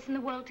easiest place in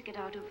the world to get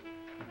out of.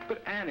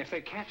 But, Anne, if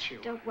they catch you...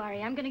 Don't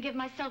worry, I'm going to give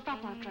myself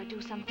up after I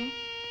do something.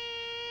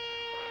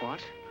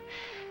 What?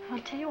 I'll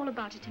tell you all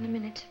about it in a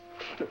minute.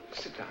 Look,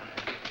 sit down.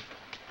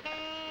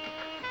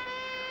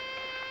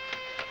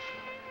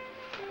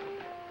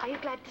 Are you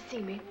glad to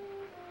see me?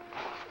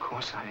 Of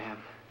course I am.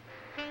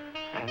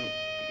 And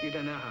you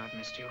don't know how I've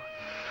missed you.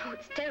 Oh,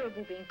 it's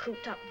terrible being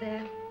cooped up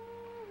there.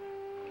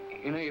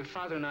 You know, your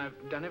father and I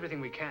have done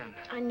everything we can.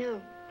 I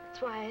know.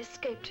 That's why I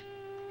escaped.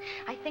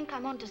 I think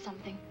I'm onto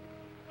something.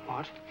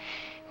 What?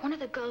 One of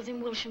the girls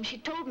in Wilsham, she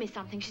told me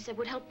something she said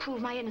would help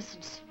prove my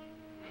innocence.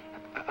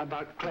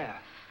 About Claire?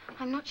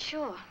 I'm not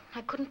sure.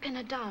 I couldn't pin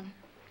her down.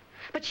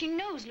 But she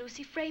knows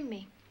Lucy framed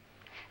me.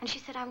 And she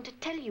said I want to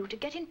tell you to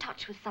get in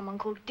touch with someone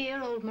called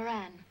dear old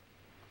Moran.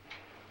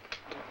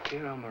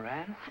 Dear old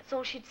Moran? That's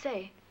all she'd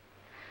say.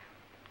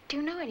 Do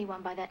you know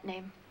anyone by that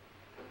name?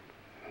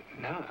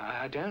 No,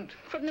 I don't.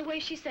 From the way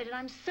she said it,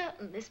 I'm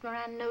certain this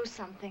Moran knows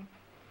something.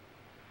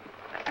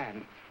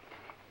 Anne,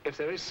 if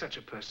there is such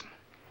a person,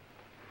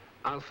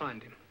 I'll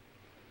find him.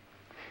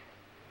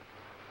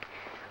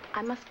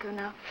 I must go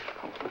now.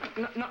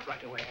 Oh, not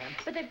right away, Anne.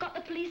 But they've got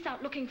the police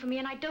out looking for me,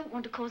 and I don't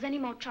want to cause any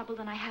more trouble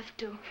than I have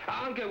to.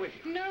 I'll go with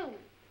you. No.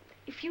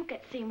 If you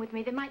get seen with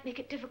me, they might make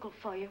it difficult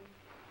for you.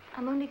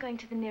 I'm only going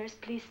to the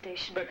nearest police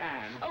station. But,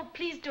 Anne... Oh,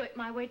 please do it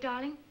my way,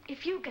 darling.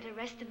 If you get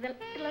arrested,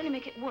 it'll only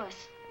make it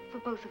worse for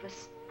both of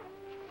us.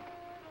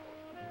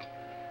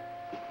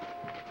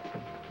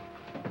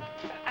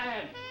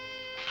 Anne!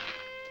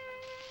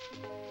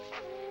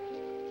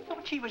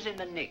 Thought she was in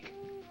the nick.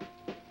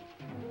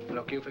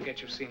 Look, you forget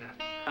you've seen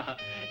her.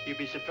 You'd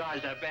be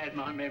surprised how bad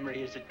my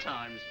memory is at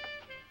times.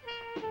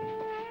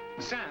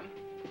 Sam?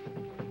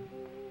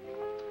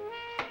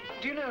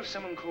 Do you know of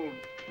someone called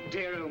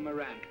dear old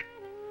Moran?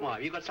 Why,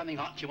 have you got something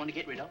hot you want to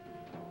get rid of?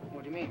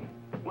 What do you mean?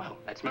 Well,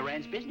 that's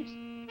Moran's business.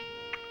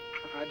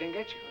 I didn't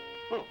get you.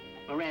 Well,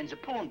 Moran's a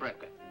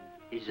pawnbroker.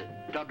 He's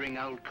a doddering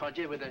old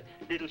codger with a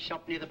little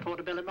shop near the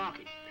Portobello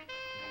Market.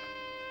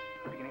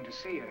 I'm beginning to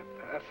see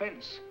a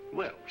fence.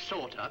 Well,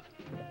 sort of,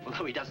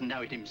 although he doesn't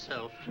know it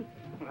himself.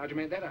 Well, how do you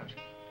make that out?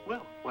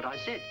 Well, what I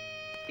said.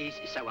 He's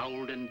so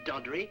old and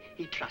doddery,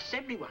 he trusts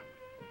everyone.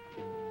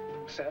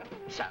 So?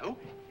 So,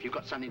 if you've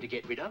got something to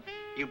get rid of,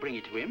 you bring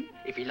it to him.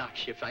 If he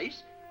likes your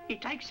face, he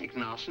takes it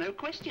and asks no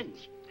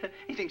questions.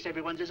 He thinks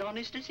everyone's as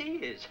honest as he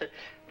is.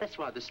 That's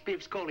why the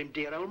spiffs call him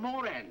dear old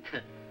Moran.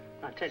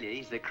 I tell you,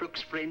 he's the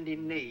crook's friend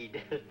in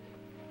need.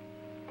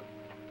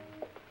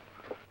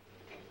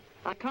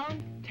 I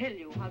can't tell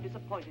you how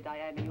disappointed I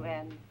am in you,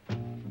 Anne.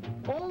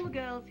 All the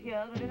girls here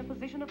are in a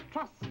position of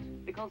trust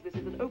because this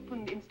is an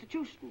open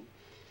institution.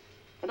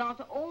 And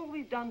after all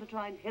we've done to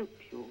try and help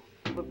you,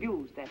 you've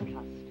abused that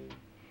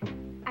trust.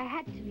 I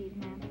had to leave,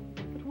 ma'am.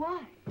 But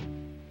why?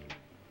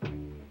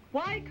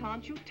 Why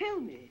can't you tell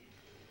me?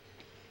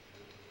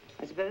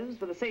 I suppose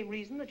for the same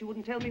reason that you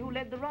wouldn't tell me who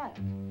led the riot.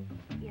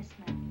 Yes,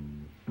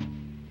 ma'am.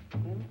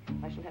 Well,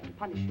 I shall have to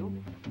punish you.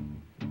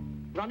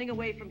 Running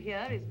away from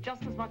here is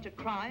just as much a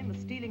crime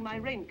as stealing my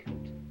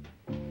raincoat.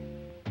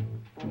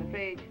 I'm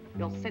afraid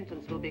your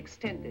sentence will be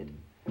extended.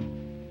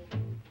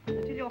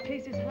 Until your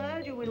case is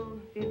heard, you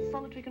will be in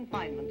solitary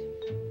confinement.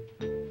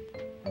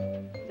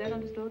 Is that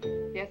understood?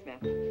 Yes, ma'am.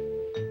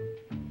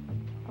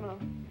 Come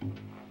along.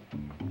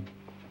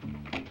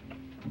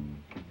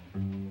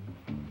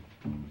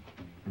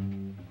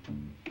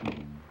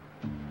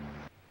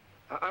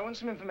 I want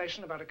some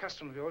information about a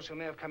customer of yours who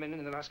may have come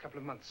in the last couple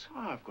of months.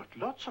 Oh, I've got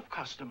lots of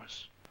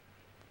customers.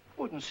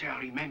 Wouldn't say I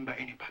remember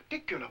any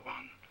particular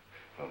one.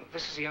 Well,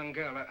 this is a young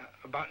girl,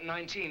 about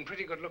 19,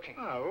 pretty good looking.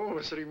 I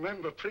always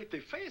remember pretty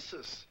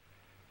faces.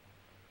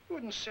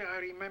 Wouldn't say I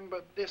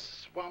remember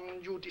this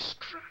one you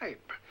describe.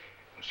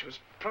 She was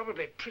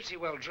probably pretty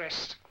well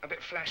dressed, a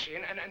bit flashy,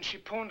 and she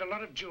pawned a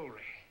lot of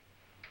jewelry.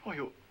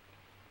 Oh,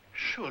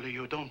 surely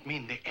you don't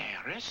mean the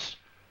heiress?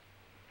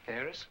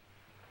 Heiress?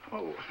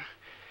 Oh,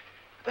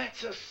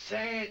 that's a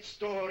sad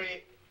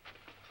story.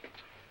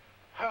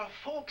 Her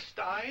folks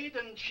died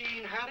and she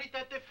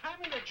inherited the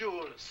family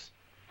jewels.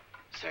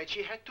 Said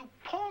she had to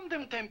pawn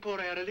them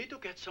temporarily to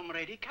get some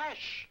ready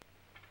cash.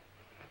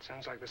 That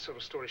sounds like the sort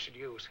of story she'd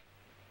use.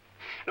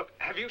 Look,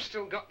 have you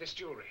still got this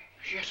jewelry?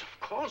 Yes, of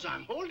course.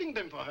 I'm holding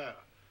them for her.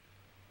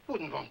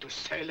 Wouldn't want to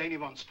sell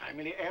anyone's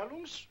family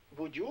heirlooms,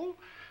 would you?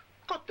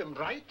 Got them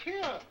right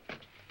here.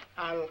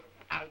 I'll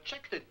I'll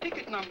check the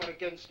ticket number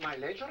against my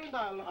ledger and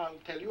I'll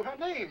tell you her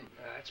name.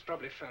 It's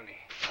probably phony.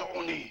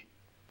 Phony?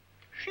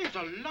 She's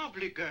a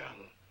lovely girl.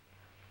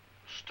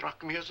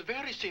 Struck me as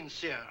very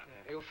sincere.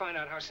 Yeah, you'll find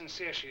out how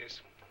sincere she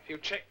is. If you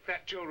check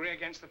that jewelry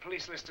against the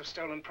police list of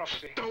stolen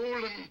property.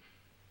 Stolen?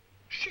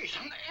 She's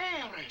an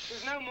heiress.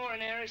 She's no more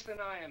an heiress than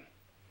I am.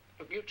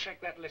 Look, you check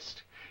that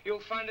list. You'll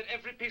find that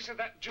every piece of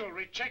that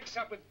jewelry checks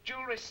up with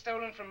jewelry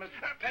stolen from a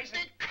place...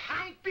 It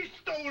can't be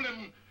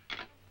stolen.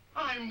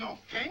 I'm no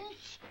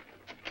fence.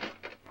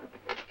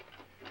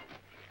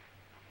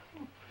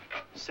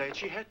 Said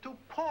she had to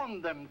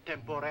pawn them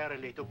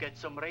temporarily to get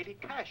some ready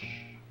cash.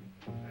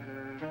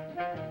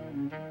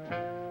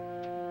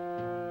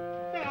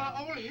 They are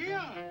all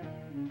here.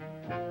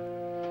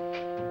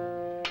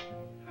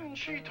 And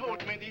she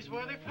told me these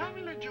were the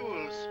family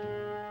jewels.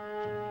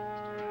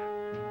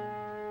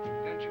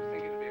 Don't you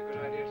think it'd be a good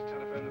idea to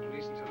telephone the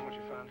police and tell them what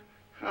you found?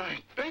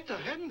 I'd better,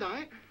 hadn't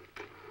I?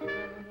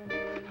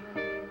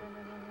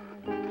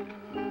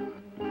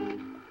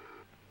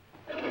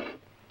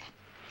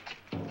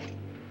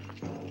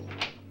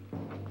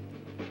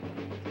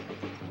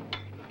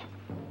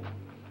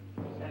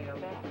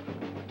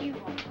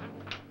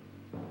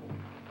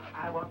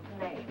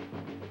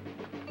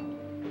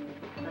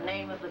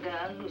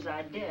 Whose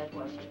idea it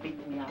was to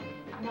beat me up.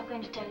 I'm not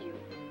going to tell you.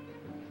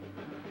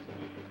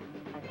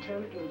 I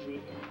told you the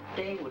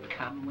day would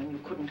come when you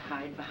couldn't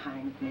hide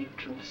behind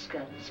matron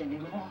skirts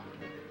anymore.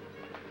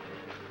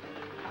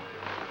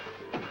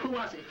 Who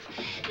was it?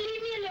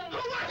 Leave me alone. Who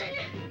was it?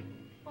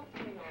 What's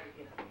going on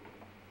here?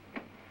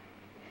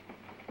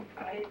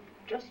 I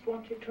just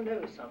wanted to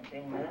know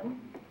something,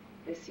 ma'am.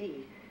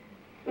 Dicey.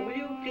 Will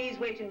you please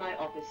wait in my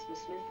office, Miss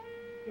Smith?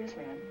 Yes,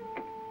 ma'am.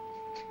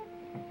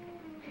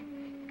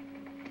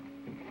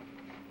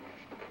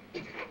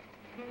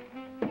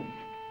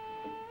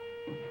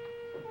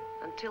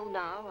 Until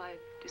now, I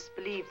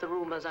disbelieved the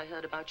rumors I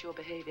heard about your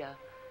behavior.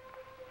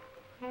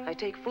 I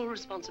take full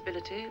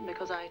responsibility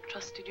because I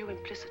trusted you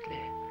implicitly.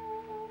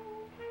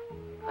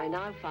 I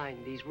now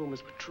find these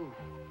rumors were true.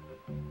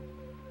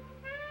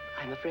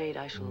 I'm afraid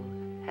I shall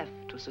have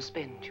to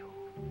suspend you.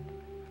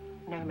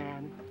 No,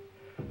 ma'am.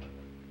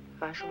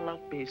 I shall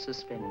not be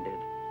suspended.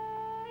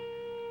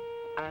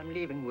 I'm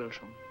leaving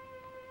Wilsham.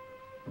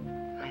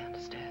 I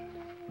understand.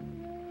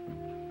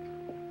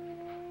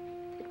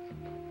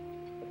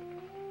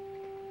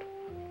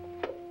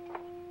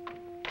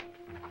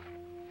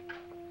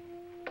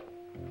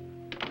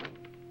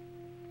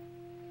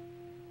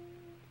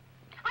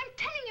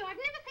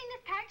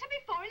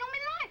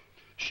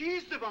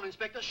 She's the one,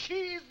 Inspector.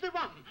 She's the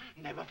one.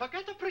 Never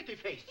forget a pretty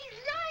face. He's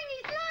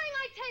lying,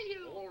 I tell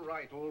you. All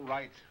right, all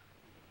right.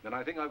 Then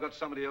I think I've got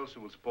somebody else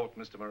who will support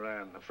Mr.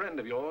 Moran, a friend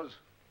of yours.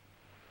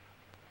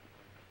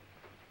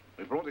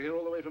 We brought her here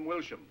all the way from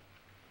Wilsham.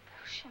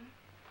 Wilsham?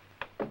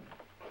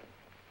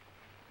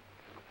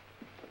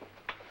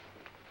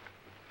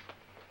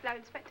 Hello,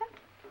 Inspector.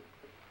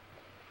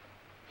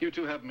 You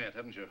two have met,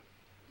 haven't you?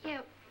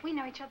 Yeah, we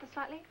know each other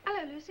slightly.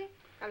 Hello, Lucy.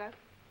 Hello.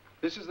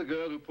 This is the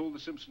girl who pulled the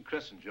Simpson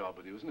Crescent job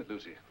with you, isn't it,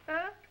 Lucy?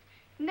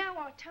 No,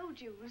 I told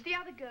you. It was the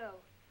other girl,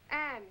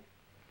 Anne.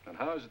 And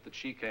how is it that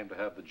she came to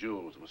have the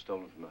jewels that were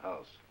stolen from the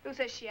house? Who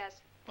says she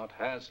has? Not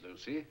has,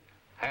 Lucy.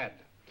 Had.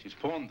 She's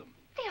pawned them.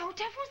 The old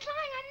devil's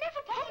lying. I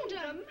never pawned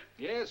them.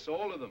 Yes,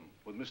 all of them,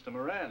 with Mr.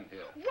 Moran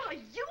here. Why,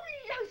 you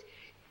louse...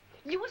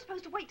 You were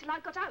supposed to wait till I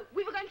got out.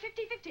 We were going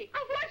 50-50.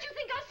 Oh, why do you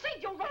think I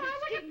saved your rubbish I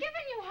would have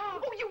given you half.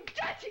 Oh, you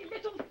dirty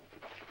little...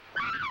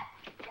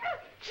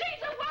 She's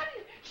the one!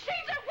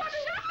 She's the one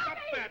who was with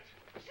me! That.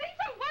 She's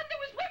the one that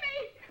was with me!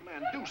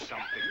 Man, do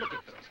something. Look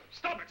at this.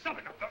 Stop it, stop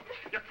it.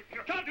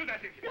 You can't do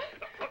that.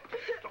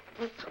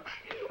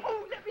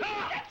 Oh, let me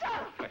get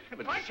her! For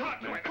heaven's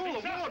sake, man, call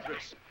the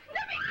wardress.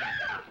 Let me get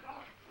her!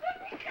 Let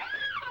me get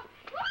her!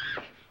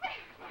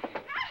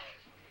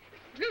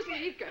 Lucy,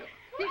 leave go.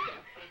 Leave go.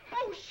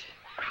 Oh,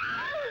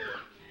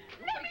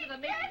 let me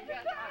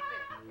get her!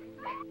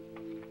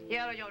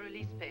 Here are your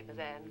release papers,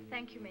 Anne.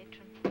 Thank you,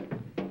 matron.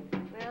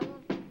 Well,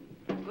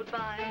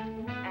 goodbye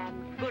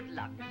and good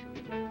luck to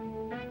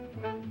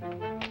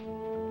you.